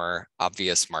has more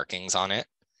obvious markings on it,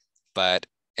 but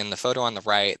in the photo on the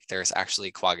right, there's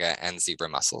actually quagga and zebra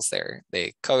mussels there.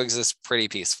 They coexist pretty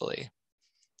peacefully.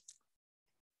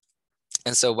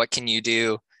 And so what can you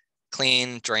do?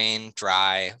 Clean, drain,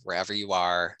 dry, wherever you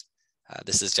are.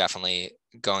 This is definitely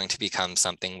going to become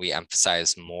something we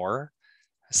emphasize more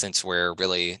since we're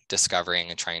really discovering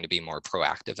and trying to be more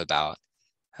proactive about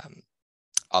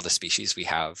all the species we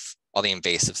have, all the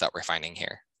invasives that we're finding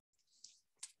here.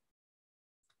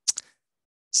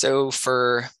 So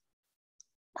for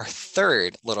our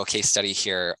third little case study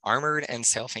here, armored and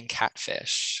sailfin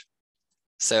catfish.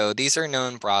 So these are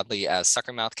known broadly as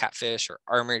suckermouth catfish or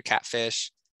armored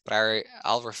catfish, but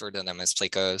I'll refer to them as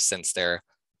plecos since they're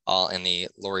all in the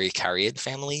Loricariid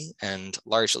family and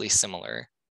largely similar.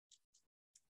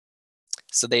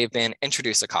 So they've been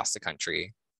introduced across the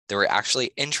country. They were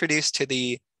actually introduced to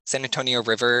the San Antonio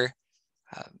River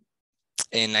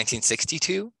in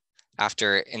 1962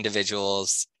 after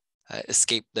individuals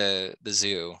escaped the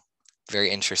zoo.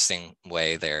 Very interesting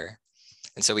way there.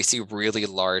 And so we see really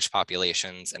large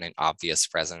populations and an obvious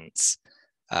presence.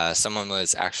 Someone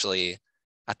was actually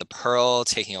at the Pearl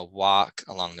taking a walk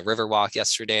along the river walk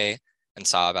yesterday and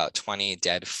saw about 20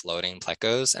 dead floating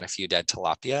plecos and a few dead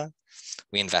tilapia.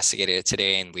 We investigated it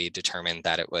today and we determined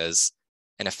that it was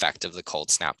an effect of the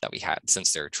cold snap that we had.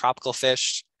 Since they're tropical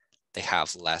fish, they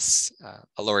have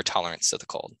a lower tolerance to the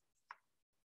cold.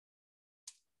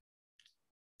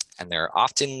 And they're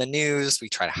often in the news. We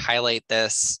try to highlight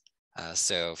this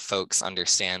so folks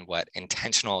understand what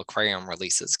intentional aquarium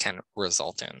releases can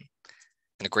result in.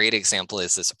 And a great example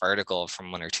is this article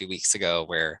from 1 or 2 weeks ago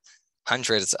where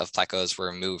hundreds of plecos were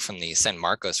removed from the San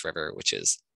Marcos River, which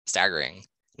is staggering.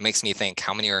 It makes me think,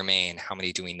 how many remain? How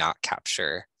many do we not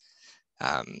capture?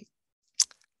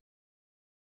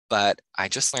 But I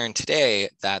just learned today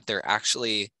that they're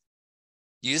actually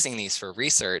using these for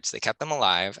research. They kept them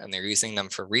alive and they're using them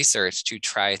for research to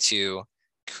try to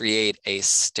create a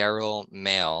sterile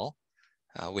male,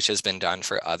 which has been done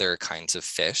for other kinds of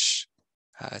fish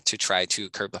to try to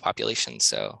curb the population.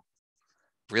 So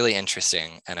really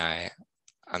interesting. And I'm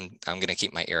going to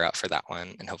keep my ear out for that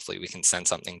one. And hopefully we can send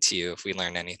something to you if we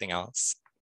learn anything else.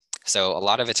 So a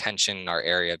lot of attention in our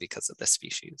area because of these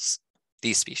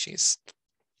species.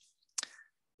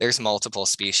 There's multiple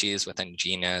species within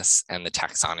genus and the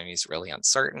taxonomy is really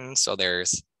uncertain. So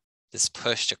there's this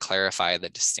push to clarify the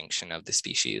distinction of the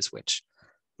species, which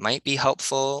might be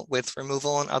helpful with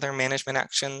removal and other management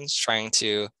actions, trying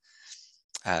to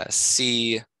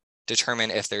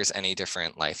determine if there's any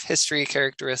different life history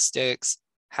characteristics,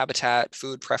 habitat,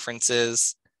 food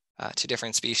preferences to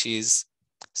different species.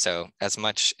 So as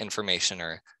much information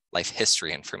or life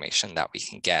history information that we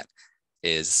can get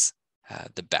is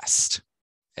the best.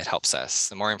 It helps us.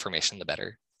 The more information, the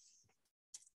better.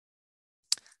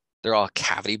 They're all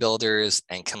cavity builders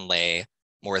and can lay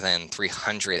more than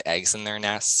 300 eggs in their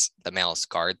nests. The males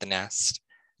guard the nest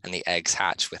and the eggs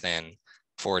hatch within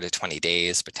 4 to 20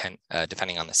 days,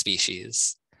 depending on the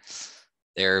species.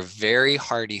 They're very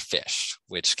hardy fish,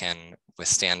 which can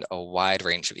withstand a wide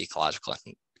range of ecological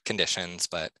conditions,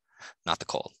 but not the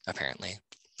cold, apparently.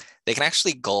 They can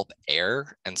actually gulp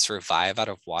air and survive out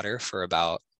of water for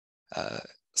about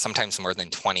sometimes more than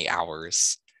 20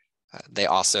 hours. They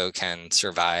also can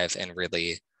survive in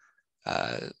really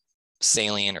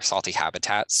saline or salty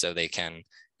habitats, so they can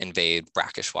invade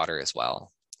brackish water as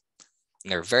well.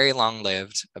 And they're very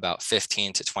long-lived, about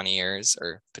 15 to 20 years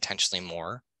or potentially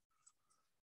more.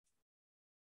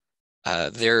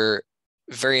 They're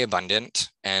very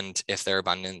abundant, and if their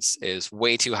abundance is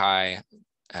way too high,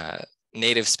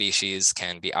 native species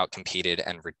can be outcompeted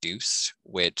and reduced,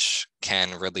 which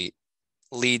can really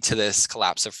lead to this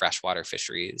collapse of freshwater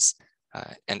fisheries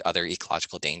and other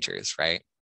ecological dangers, right?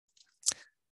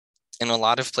 In a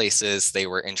lot of places, they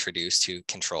were introduced to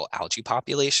control algae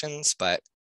populations, but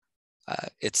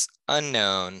it's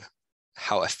unknown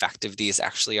how effective these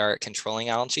actually are at controlling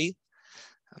algae.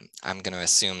 I'm going to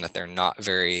assume that they're not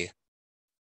very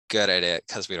good at it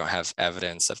because we don't have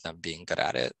evidence of them being good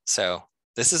at it. So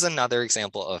this is another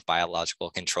example of biological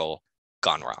control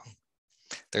gone wrong.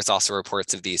 There's also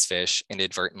reports of these fish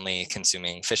inadvertently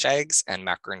consuming fish eggs and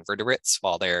macroinvertebrates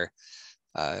while they're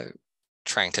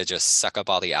trying to just suck up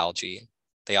all the algae.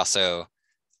 They also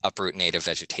uproot native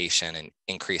vegetation and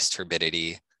increase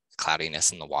turbidity,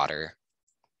 cloudiness in the water.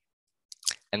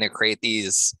 And they create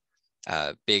these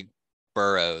big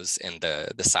burrows in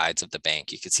the sides of the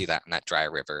bank. You can see that in that dry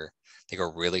river. They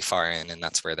go really far in, and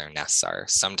that's where their nests are.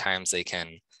 Sometimes they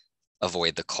can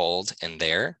avoid the cold in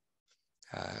there,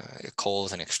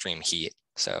 cold and extreme heat.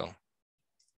 So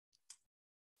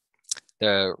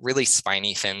the really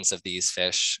spiny fins of these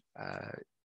fish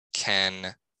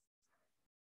can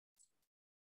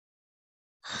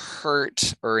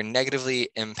hurt or negatively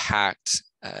impact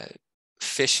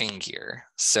fishing gear.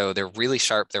 So they're really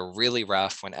sharp, they're really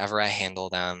rough whenever I handle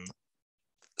them.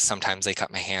 Sometimes they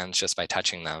cut my hands just by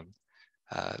touching them.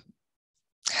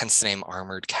 Hence the name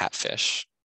armored catfish.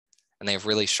 And they have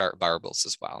really sharp barbels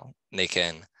as well. And they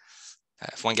can,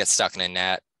 if one gets stuck in a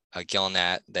net, a gill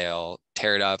net, they'll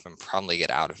tear it up and probably get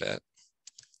out of it.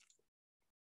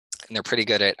 And they're pretty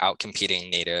good at outcompeting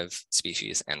native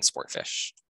species and sport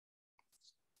fish.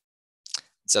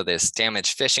 So this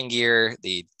damaged fishing gear,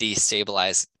 the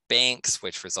destabilized banks,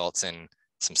 which results in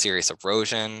some serious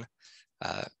erosion,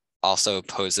 also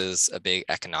poses a big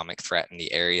economic threat in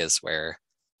the areas where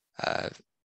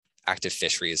active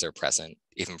fisheries are present,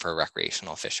 even for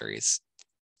recreational fisheries.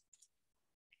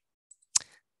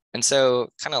 And so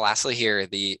kind of lastly here,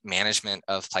 the management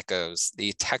of plecos.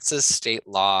 The Texas state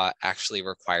law actually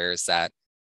requires that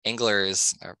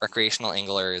anglers, recreational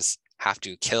anglers, have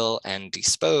to kill and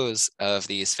dispose of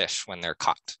these fish when they're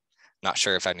caught. Not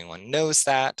sure if anyone knows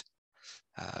that,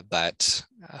 but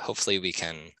hopefully we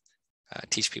can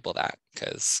teach people that,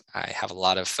 because I have a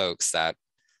lot of folks that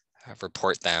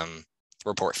report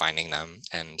finding them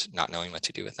and not knowing what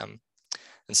to do with them.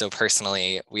 And so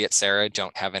personally, we at SARA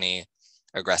don't have any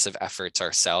aggressive efforts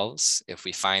ourselves. If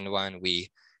we find one, we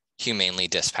humanely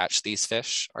dispatch these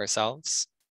fish ourselves.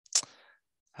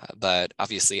 But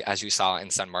obviously, as you saw in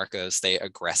San Marcos, they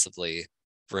aggressively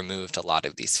removed a lot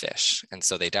of these fish. And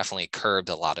so they definitely curbed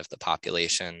a lot of the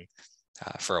population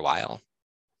for a while.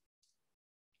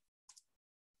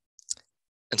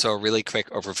 And so a really quick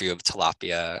overview of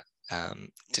tilapia.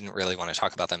 Didn't really want to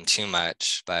talk about them too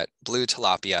much, but blue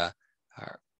tilapia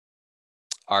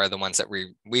are the ones that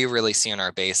we really see in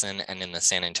our basin and in the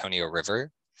San Antonio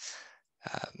River.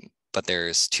 But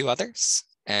there's two others,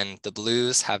 and the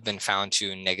blues have been found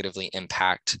to negatively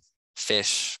impact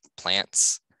fish,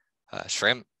 plants,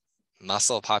 shrimp,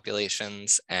 mussel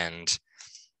populations, and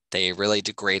they really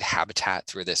degrade habitat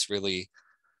through this really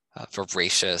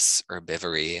voracious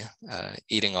herbivory,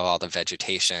 eating of all the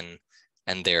vegetation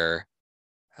and their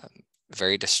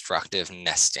very destructive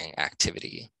nesting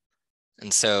activity.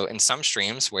 And so in some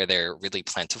streams where they're really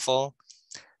plentiful,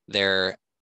 those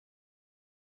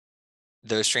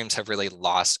streams have really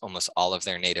lost almost all of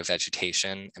their native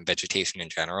vegetation and vegetation in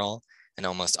general, and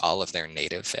almost all of their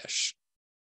native fish.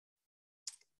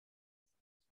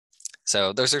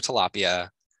 So those are tilapia.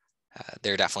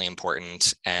 They're definitely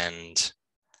important, and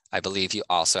I believe you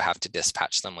also have to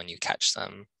dispatch them when you catch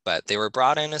them, but they were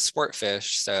brought in as sport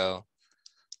fish, so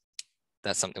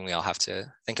that's something we all have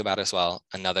to think about as well.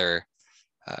 Another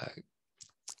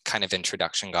kind of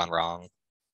introduction gone wrong.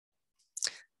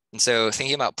 And so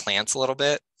thinking about plants a little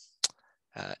bit,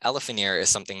 elephant ear is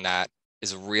something that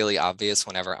is really obvious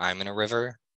whenever I'm in a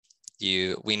river.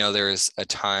 We know there's a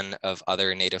ton of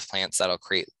other native plants that'll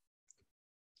create,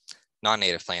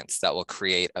 non-native plants that will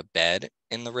create a bed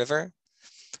in the river,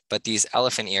 but these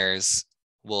elephant ears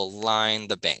will line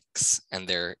the banks, and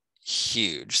they're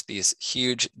huge, these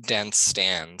huge dense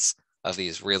stands of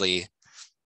these really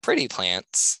pretty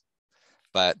plants,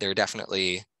 but they're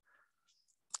definitely,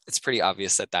 it's pretty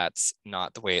obvious that that's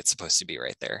not the way it's supposed to be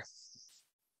right there.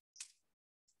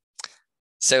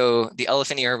 So the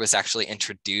elephant ear was actually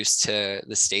introduced to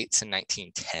the States in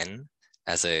 1910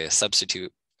 as a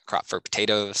substitute crop for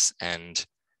potatoes, and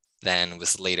then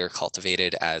was later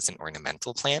cultivated as an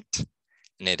ornamental plant.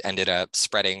 And it ended up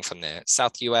spreading from the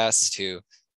South US to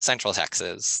Central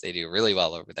Texas. They do really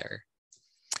well over there.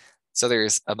 So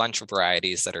there's a bunch of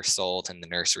varieties that are sold in the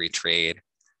nursery trade,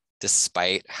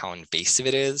 despite how invasive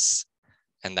it is.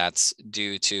 And that's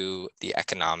due to the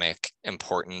economic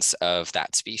importance of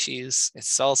that species. It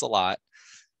sells a lot.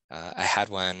 I had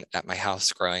one at my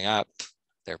house growing up.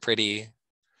 They're pretty.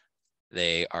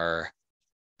 They are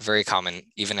very common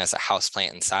even as a house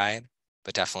plant inside,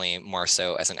 but definitely more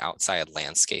so as an outside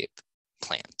landscape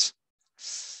plant.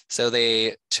 So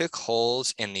they took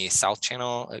hold in the South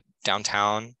Channel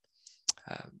downtown,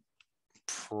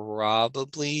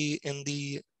 probably in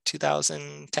the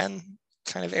 2010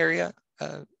 kind of area,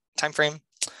 time frame.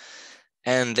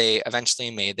 And they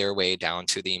eventually made their way down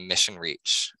to the mission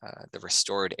reach, the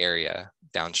restored area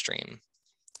downstream.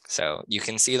 So you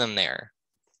can see them there.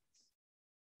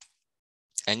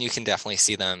 And you can definitely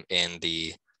see them in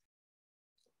the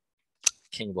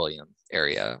King William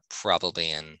area,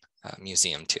 probably in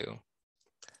Museum 2.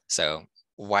 So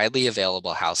widely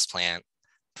available houseplant,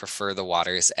 prefer the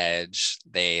water's edge.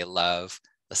 They love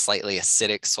the slightly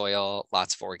acidic soil,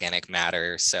 lots of organic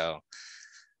matter. So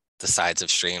the sides of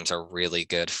streams are really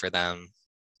good for them.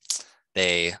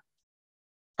 They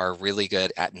are really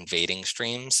good at invading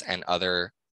streams and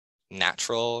other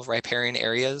natural riparian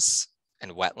areas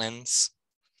and wetlands,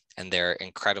 and they're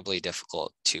incredibly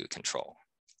difficult to control.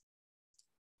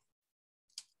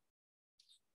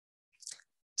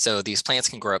 So these plants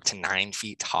can grow up to 9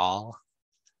 feet tall.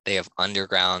 They have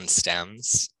underground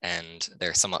stems and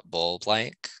they're somewhat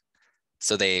bulb-like.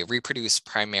 So they reproduce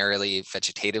primarily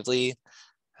vegetatively.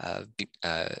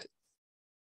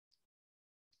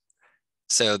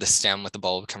 So the stem with the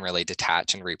bulb can really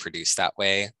detach and reproduce that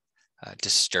way.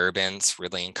 Disturbance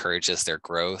really encourages their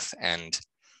growth and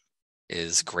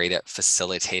is great at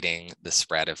facilitating the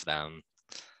spread of them.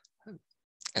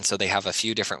 And so they have a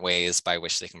few different ways by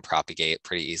which they can propagate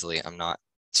pretty easily. I'm not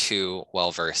too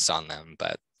well versed on them,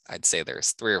 but I'd say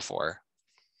there's 3 or 4.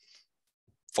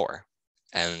 4.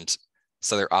 And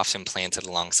so they're often planted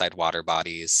alongside water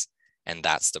bodies, and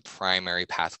that's the primary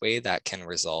pathway that can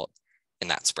result in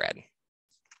that spread.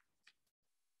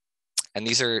 And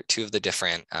these are 2 of the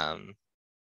different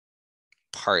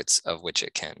parts of which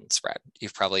it can spread.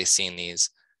 You've probably seen these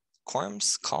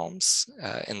calms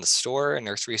in the store, a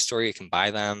nursery store. You can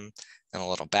buy them in a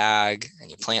little bag and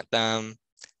you plant them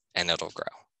and it'll grow.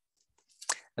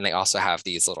 And they also have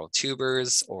these little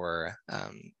tubers or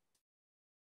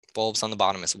bulbs on the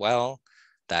bottom as well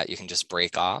that you can just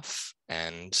break off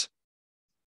and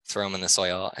throw them in the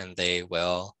soil and they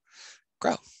will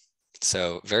grow.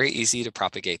 So very easy to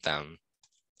propagate them.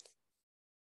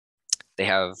 They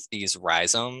have these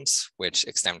rhizomes, which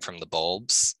extend from the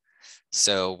bulbs.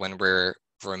 So when we're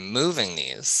removing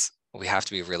these, we have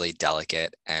to be really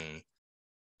delicate and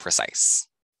precise.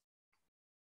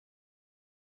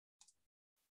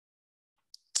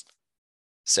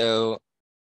 So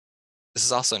this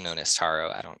is also known as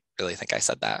taro. I don't really think I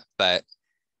said that, but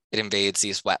it invades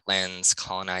these wetlands,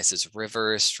 colonizes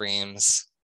rivers, streams,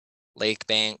 lake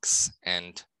banks.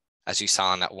 And as you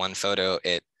saw in that one photo,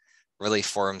 it really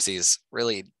forms these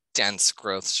really dense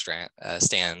growth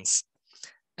stands.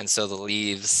 And so the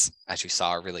leaves, as you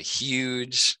saw, are really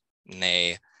huge and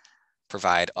they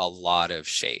provide a lot of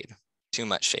shade, too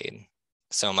much shade,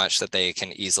 so much that they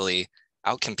can easily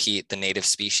outcompete the native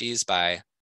species by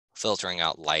filtering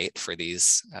out light for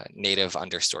these native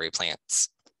understory plants.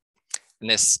 And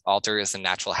this alters the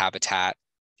natural habitat,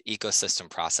 ecosystem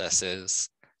processes,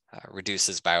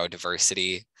 reduces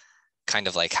biodiversity, kind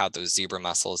of like how those zebra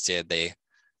mussels did. They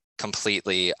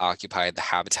completely occupied the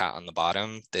habitat on the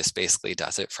bottom. This basically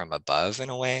does it from above in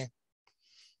a way.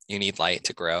 You need light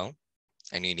to grow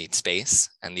and you need space,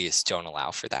 and these don't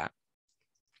allow for that.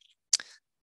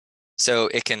 So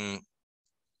it can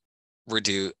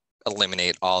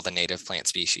eliminate all the native plant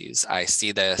species. I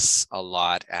see this a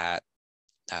lot at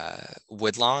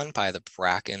Woodlawn by the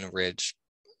Bracken Ridge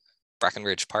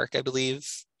Park, I believe.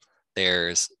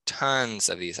 There's tons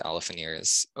of these elephant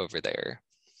over there.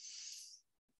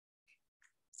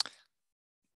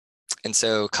 And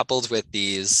so coupled with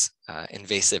these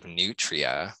invasive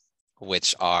nutria,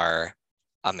 which are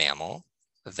a mammal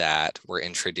that were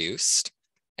introduced,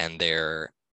 and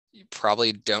you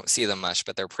probably don't see them much,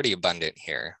 but they're pretty abundant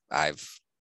here. I've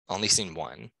only seen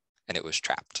one, and it was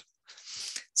trapped.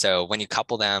 So when you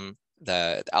couple them,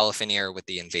 the elephant ear with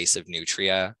the invasive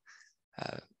nutria,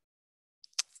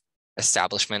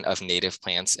 establishment of native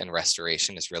plants and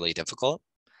restoration is really difficult.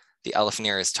 The elephant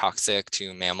ear is toxic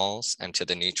to mammals and to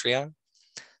the nutria.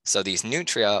 So these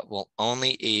nutria will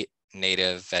only eat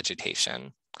native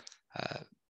vegetation,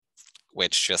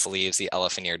 which just leaves the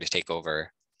elephant ear to take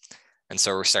over. And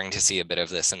so we're starting to see a bit of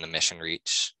this in the mission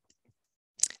reach.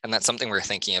 And that's something we're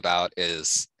thinking about,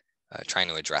 is trying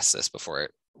to address this before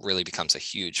it really becomes a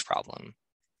huge problem.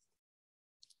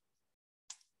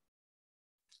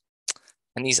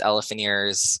 And these elephant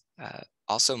ears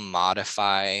also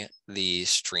modify the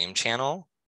stream channel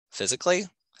physically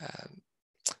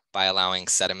by allowing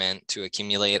sediment to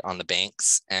accumulate on the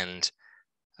banks and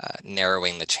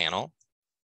narrowing the channel.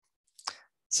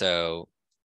 So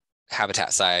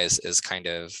habitat size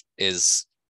is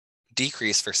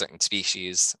decreased for certain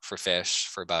species, for fish,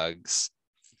 for bugs.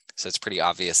 So it's pretty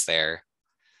obvious there.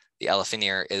 the elephant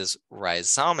ear is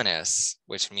rhizominous,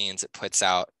 which means it puts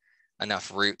out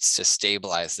enough roots to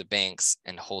stabilize the banks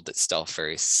and hold itself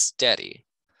very steady.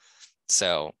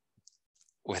 So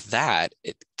with that,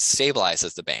 it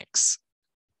stabilizes the banks,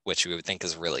 which we would think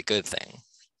is a really good thing,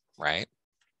 right?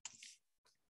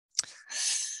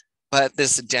 But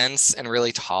this dense and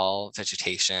really tall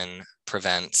vegetation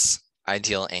prevents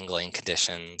ideal angling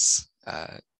conditions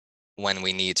when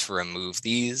we need to remove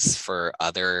these for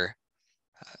other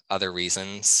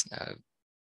reasons,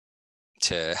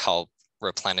 to help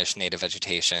replenish native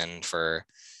vegetation, for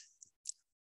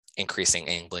increasing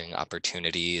angling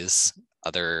opportunities,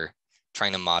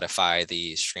 trying to modify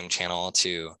the stream channel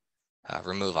to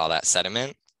remove all that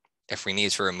sediment. If we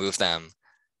need to remove them,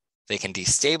 they can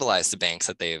destabilize the banks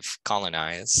that they've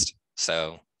colonized.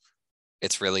 So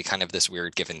it's really kind of this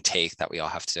weird give and take that we all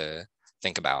have to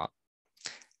think about.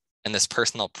 And this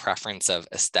personal preference of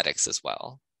aesthetics as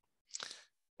well.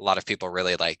 A lot of people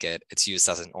really like it. It's used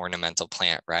as an ornamental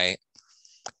plant, right?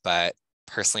 But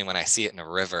personally, when I see it in a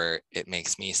river, it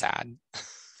makes me sad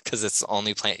because it's the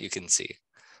only plant you can see.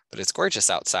 But it's gorgeous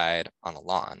outside on a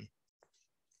lawn.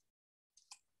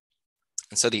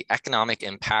 And so the economic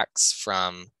impacts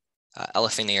from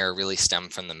elephant ear really stem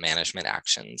from the management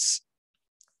actions.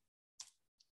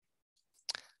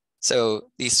 So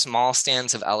these small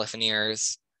stands of elephant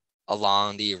ears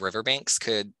along the riverbanks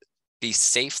could be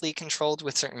safely controlled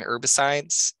with certain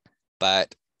herbicides,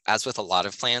 but as with a lot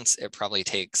of plants, it probably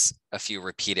takes a few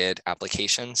repeated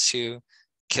applications to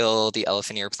kill the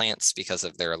elephant ear plants because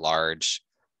of their large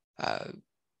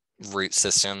root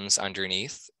systems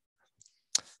underneath.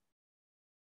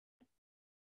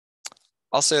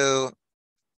 Also,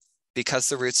 because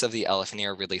the roots of the elephant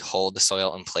ear really hold the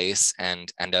soil in place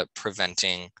and end up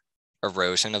preventing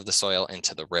erosion of the soil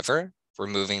into the river,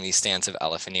 removing these stands of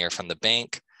elephant ear from the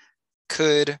bank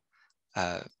could,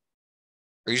 or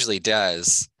usually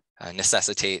does,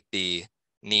 necessitate the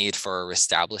need for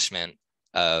reestablishment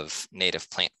of native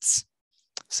plants.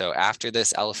 So after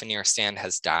this elephant ear stand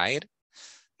has died,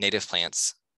 native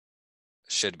plants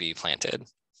should be planted,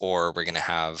 or we're going to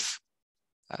have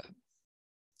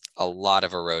a lot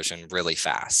of erosion really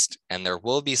fast. And there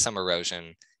will be some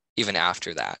erosion even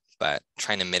after that, but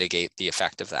trying to mitigate the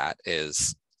effect of that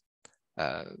is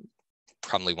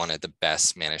probably one of the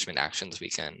best management actions we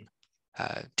can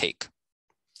take.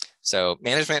 So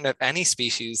management of any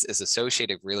species is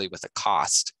associated really with a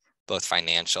cost, both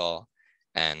financial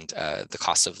and the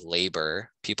cost of labor,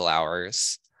 people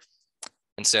hours.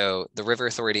 And so the River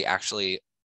Authority actually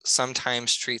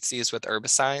sometimes treats these with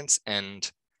herbicides and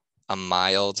a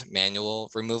mild manual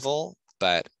removal,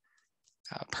 but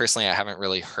personally, I haven't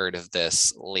really heard of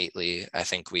this lately. I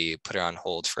think we put it on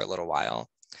hold for a little while,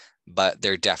 but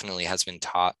there definitely has been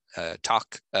talk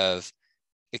of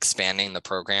expanding the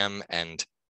program and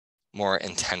more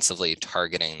intensively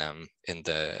targeting them in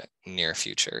the near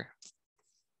future.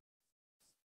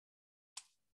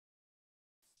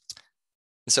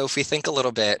 So if we think a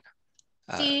little bit,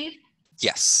 Steve?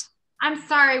 Yes. I'm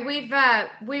sorry,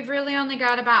 we've really only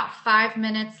got about 5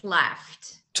 minutes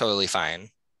left. Totally fine.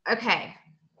 Okay.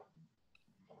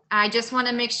 I just want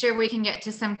to make sure we can get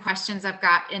to some questions I've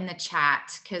got in the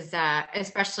chat, because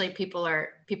especially people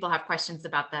have questions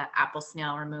about the apple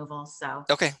snail removal. So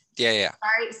okay, yeah.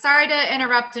 Sorry to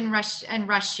interrupt and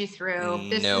rush you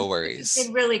through. No worries. This has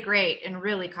been really great and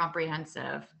really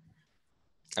comprehensive.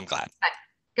 I'm glad. But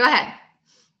go ahead.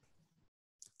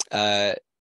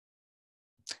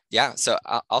 Yeah, so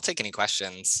I'll take any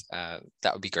questions.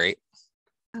 That would be great.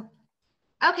 Oh.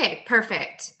 Okay,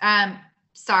 perfect.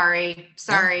 Sorry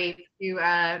to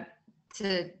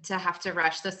have to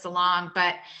rush this along,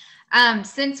 but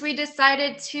since we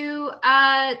decided to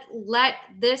let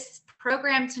this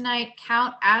program tonight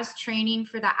count as training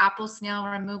for the apple snail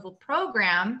removal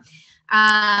program,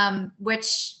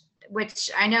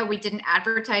 which I know we didn't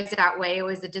advertise it that way. It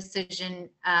was a decision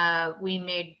we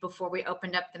made before we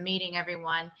opened up the meeting,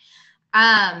 everyone.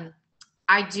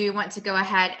 I do want to go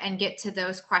ahead and get to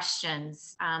those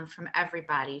questions from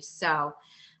everybody. So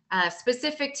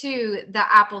specific to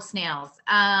the apple snails,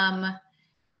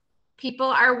 people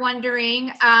are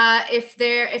wondering if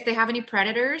they have any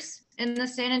predators in the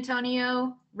San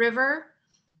Antonio River.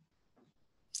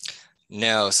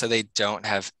 No, so they don't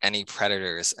have any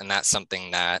predators, and that's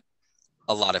something that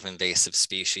a lot of invasive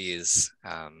species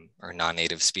or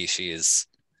non-native species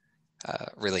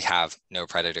really have no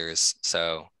predators.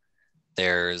 So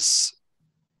there's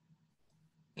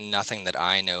nothing that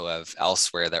I know of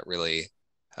elsewhere that really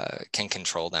can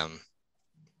control them.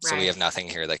 So we have nothing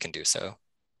here that can do so.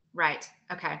 Right.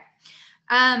 Okay.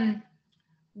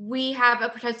 we have a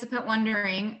participant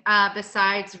wondering,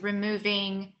 besides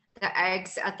removing the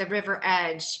eggs at the river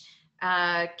edge,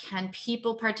 can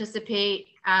people participate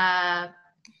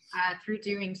through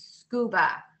doing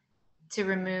scuba to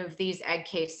remove these egg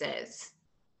cases?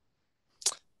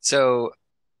 So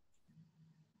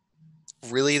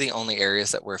really the only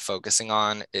areas that we're focusing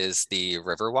on is the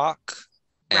river walk,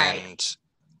 Right. and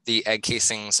the egg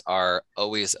casings are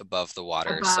always above the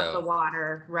water. Above the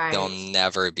water, right. They'll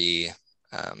never be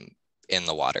in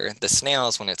the water. The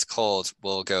snails, when it's cold,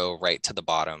 will go right to the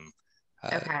bottom.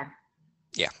 Okay.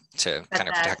 Yeah, to kind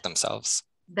of protect themselves.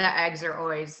 The eggs are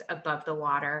always above the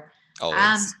water. Always.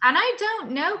 And I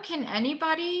don't know, can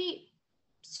anybody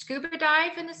scuba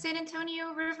dive in the San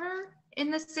Antonio River in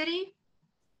the city?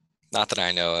 Not that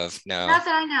I know of, no. Not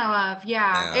that I know of,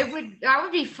 yeah. No. That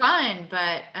would be fun,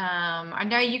 but I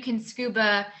know you can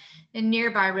scuba in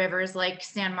nearby rivers like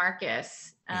San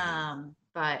Marcos,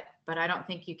 but I don't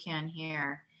think you can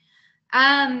here.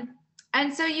 And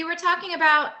so you were talking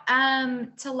about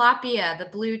tilapia, the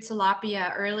blue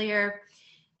tilapia earlier,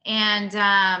 and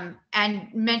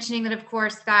mentioning that, of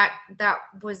course, that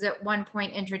was at one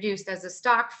point introduced as a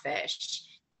stockfish.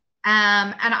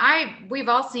 And we've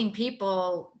all seen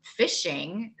people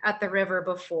fishing at the river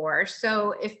before.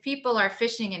 So if people are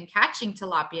fishing and catching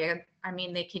tilapia, I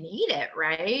mean, they can eat it,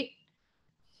 right?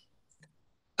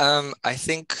 I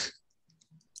think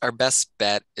our best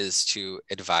bet is to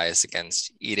advise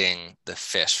against eating the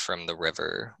fish from the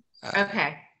river.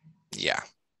 Okay. Yeah.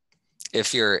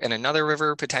 If you're in another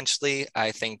river, potentially,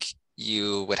 I think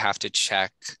you would have to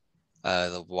check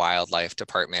the wildlife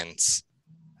department's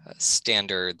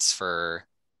standards for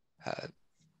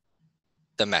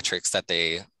the metrics that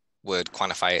they would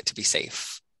quantify it to be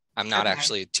safe. I'm not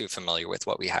actually too familiar with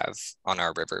what we have on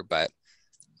our river, but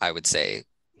I would say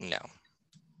no.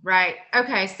 Right.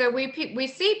 Okay. So we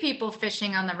see people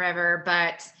fishing on the river,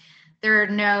 but there are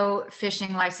no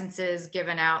fishing licenses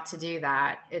given out to do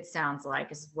that. It sounds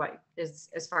like is what is,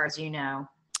 as far as you know.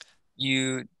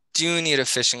 You do need a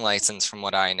fishing license from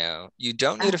what I know. You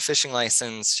don't need a fishing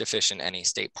license to fish in any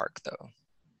state park though.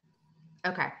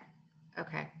 Okay.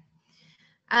 Okay.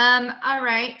 All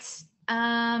right.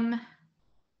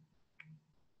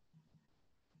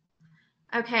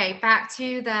 Okay. Back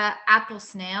to the apple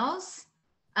snails.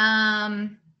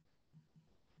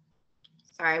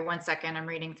 Sorry, 1 second. I'm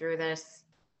reading through this.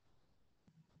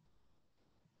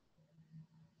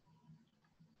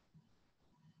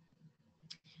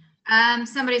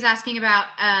 Somebody's asking about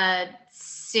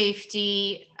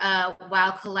safety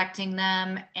while collecting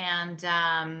them, and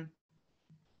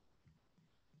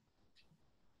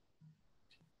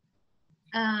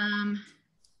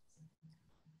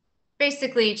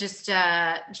basically just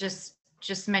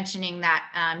mentioning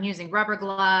that using rubber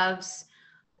gloves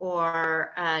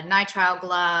or nitrile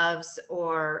gloves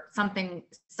or something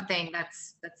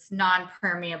that's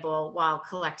non-permeable while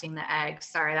collecting the eggs.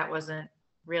 Sorry, that wasn't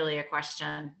really a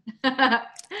question. No,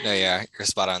 yeah, you're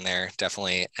spot on there.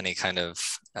 Definitely any kind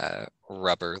of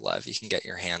rubber glove you can get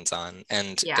your hands on,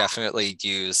 and definitely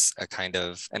use any kind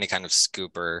of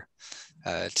scooper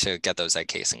to get those egg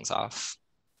casings off.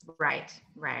 Right.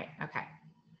 Okay.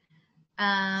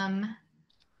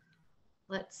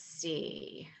 Let's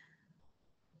see.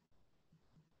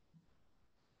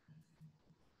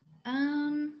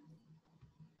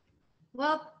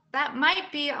 Well, that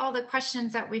might be all the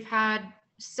questions that we've had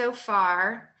so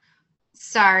far.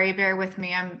 Sorry, bear with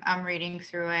me. I'm reading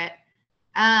through it.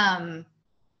 Again,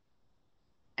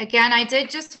 I did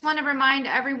just want to remind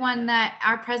everyone that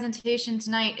our presentation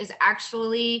tonight is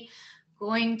actually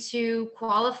going to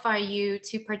qualify you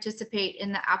to participate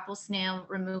in the apple snail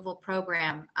removal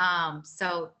program.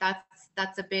 So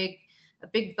that's a big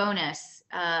bonus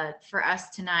for us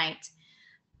tonight.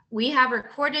 We have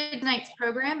recorded tonight's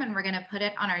program, and we're going to put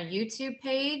it on our YouTube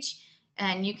page.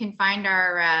 And you can find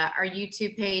our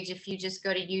YouTube page if you just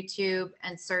go to YouTube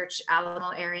and search Alamo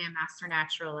Area Master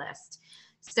Naturalist.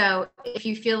 So if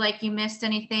you feel like you missed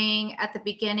anything at the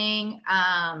beginning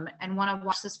and want to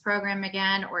watch this program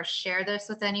again or share this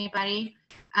with anybody,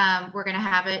 we're going to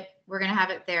have it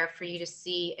there for you to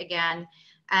see again.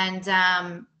 And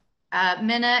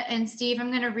Minna and Steve, I'm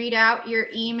going to read out your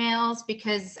emails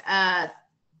because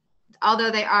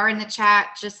although they are in the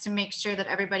chat, just to make sure that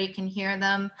everybody can hear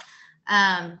them.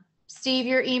 Steve,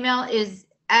 your email is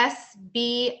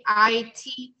SBITTNER.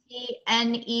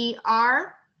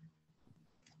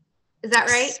 Is that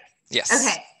right?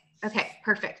 Yes. Okay,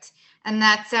 perfect. And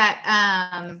that's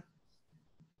at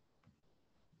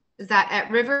is that at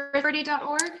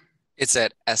riverauthority.org? It's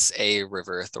at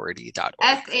sariverauthority.org.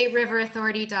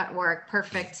 sariverauthority.org.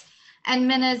 Perfect. And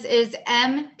Minna's is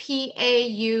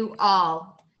MPAUL.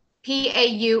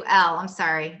 PAUL, I'm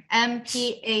sorry,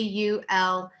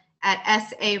 MPAUL at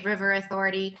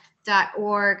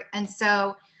sariverauthority.org. And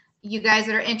so you guys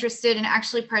that are interested in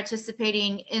actually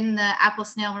participating in the apple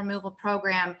snail removal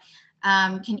program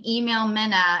can email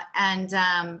Minna, and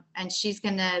she's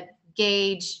going to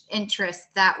gauge interest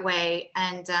that way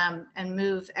and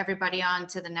move everybody on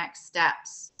to the next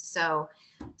steps. So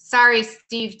sorry,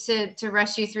 Steve, to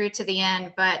rush you through to the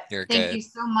end, but thank you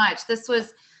so much. This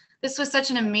was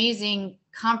such an amazing,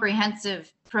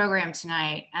 comprehensive program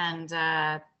tonight, and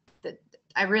I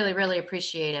really, really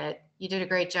appreciate it. You did a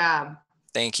great job.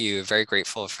 Thank you. Very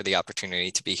grateful for the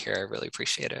opportunity to be here. I really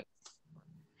appreciate it.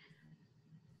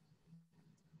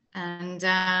 And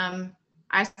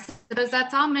I suppose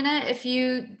that's all, Minna. If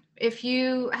you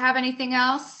have anything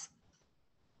else.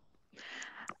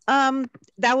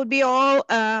 That would be all.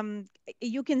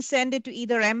 You can send it to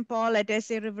either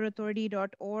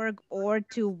mpol@sariverauthority.org or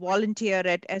to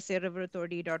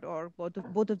volunteer@sariverauthority.org.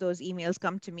 Both of those emails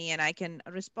come to me and I can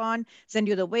respond, send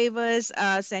you the waivers,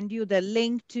 send you the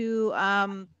link to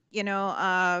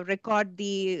record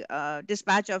the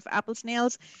dispatch of apple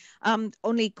snails.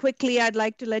 Only quickly, I'd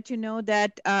like to let you know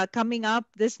that coming up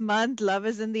this month, Love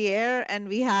is in the Air, and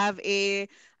we have a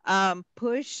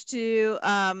push to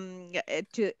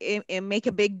make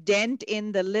a big dent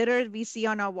in the litter we see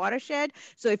on our watershed.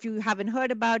 So if you haven't heard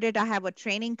about it, I have a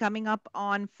training coming up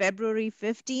on February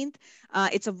 15th.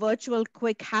 It's a virtual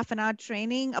quick half-an-hour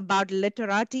training about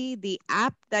Litterati, the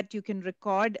app that you can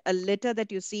record a litter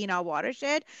that you see in our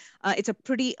watershed. It's a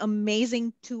pretty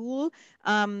amazing tool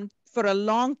for a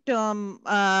long-term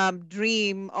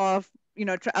dream of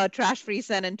trash-free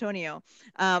San Antonio.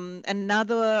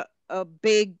 Another a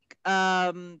big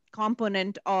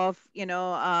component of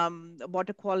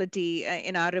water quality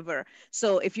in our river.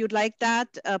 So if you'd like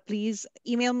that, please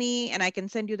email me and I can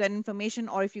send you that information.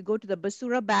 Or if you go to the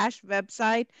Basura Bash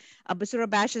website, Basura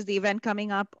Bash is the event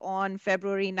coming up on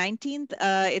February 19th.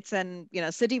 It's an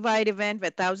citywide event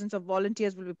where thousands of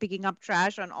volunteers will be picking up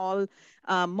trash on all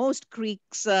most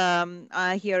creeks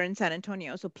here in San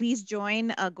Antonio. So please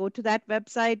join, go to that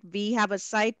website. We have a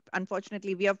site.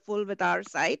 Unfortunately, we are full with our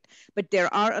site, but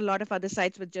there are a lot of other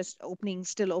sites with just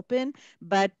still open.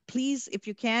 But please, if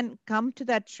you can, come to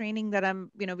that training that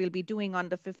we'll be doing on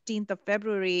the 15th of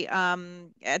February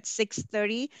at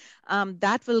 6:30.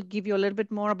 That will give you a little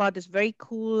bit more about this very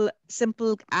cool,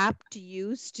 simple app to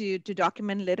use to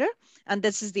document litter. And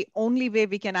this is the only way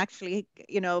we can actually,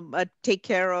 take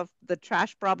care of the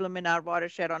trash problem in our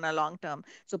watershed on a long term.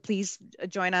 So please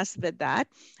join us with that.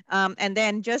 And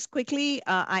then just quickly,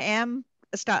 I am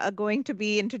going to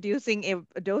be introducing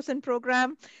a docent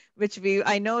program, which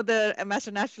I know the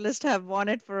Master Naturalists have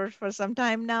wanted for some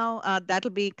time now. That'll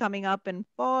be coming up in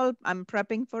fall. I'm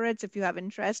prepping for it. So if you have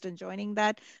interest in joining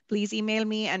that, please email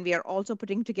me. And we are also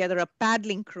putting together a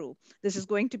paddling crew. This is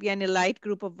going to be an elite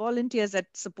group of volunteers that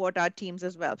support our teams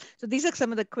as well. So these are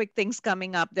some of the quick things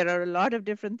coming up. There are a lot of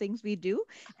different things we do.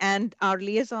 And our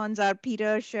liaisons are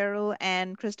Peter, Cheryl,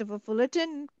 and Christopher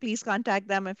Fullerton. Please contact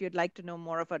them if you'd like to know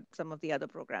more about some of the other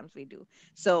programs we do.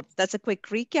 So that's a quick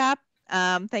recap.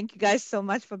 Thank you guys so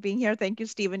much for being here. Thank you,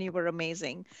 Stephen. You were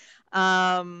amazing.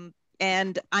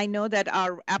 And I know that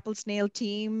our apple snail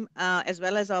team, as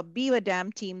well as our beaver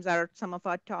dam teams, are some of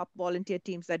our top volunteer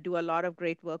teams that do a lot of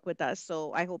great work with us.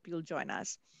 So I hope you'll join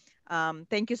us.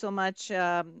 Thank you so much,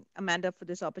 Amanda, for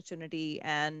this opportunity.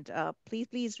 And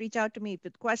please reach out to me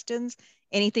with questions,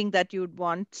 anything that you'd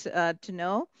want to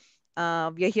know.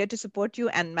 We are here to support you,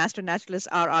 and Master Naturalists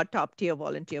are our top tier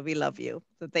volunteer. We love you.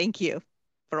 So thank you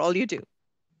for all you do.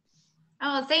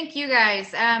 Oh, thank you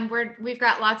guys. We've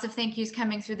got lots of thank yous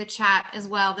coming through the chat as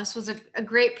well. This was a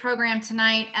great program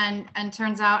tonight, and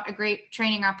turns out a great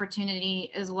training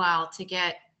opportunity as well to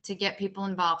get people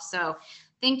involved. So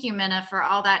thank you, Minna, for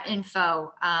all that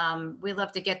info. We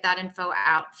love to get that info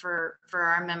out for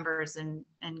our members and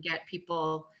get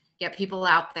people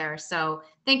out there. So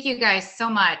thank you guys so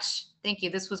much. Thank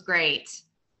you. This was great.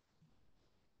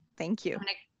 Thank you.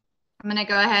 I'm going to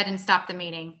go ahead and stop the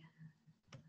meeting.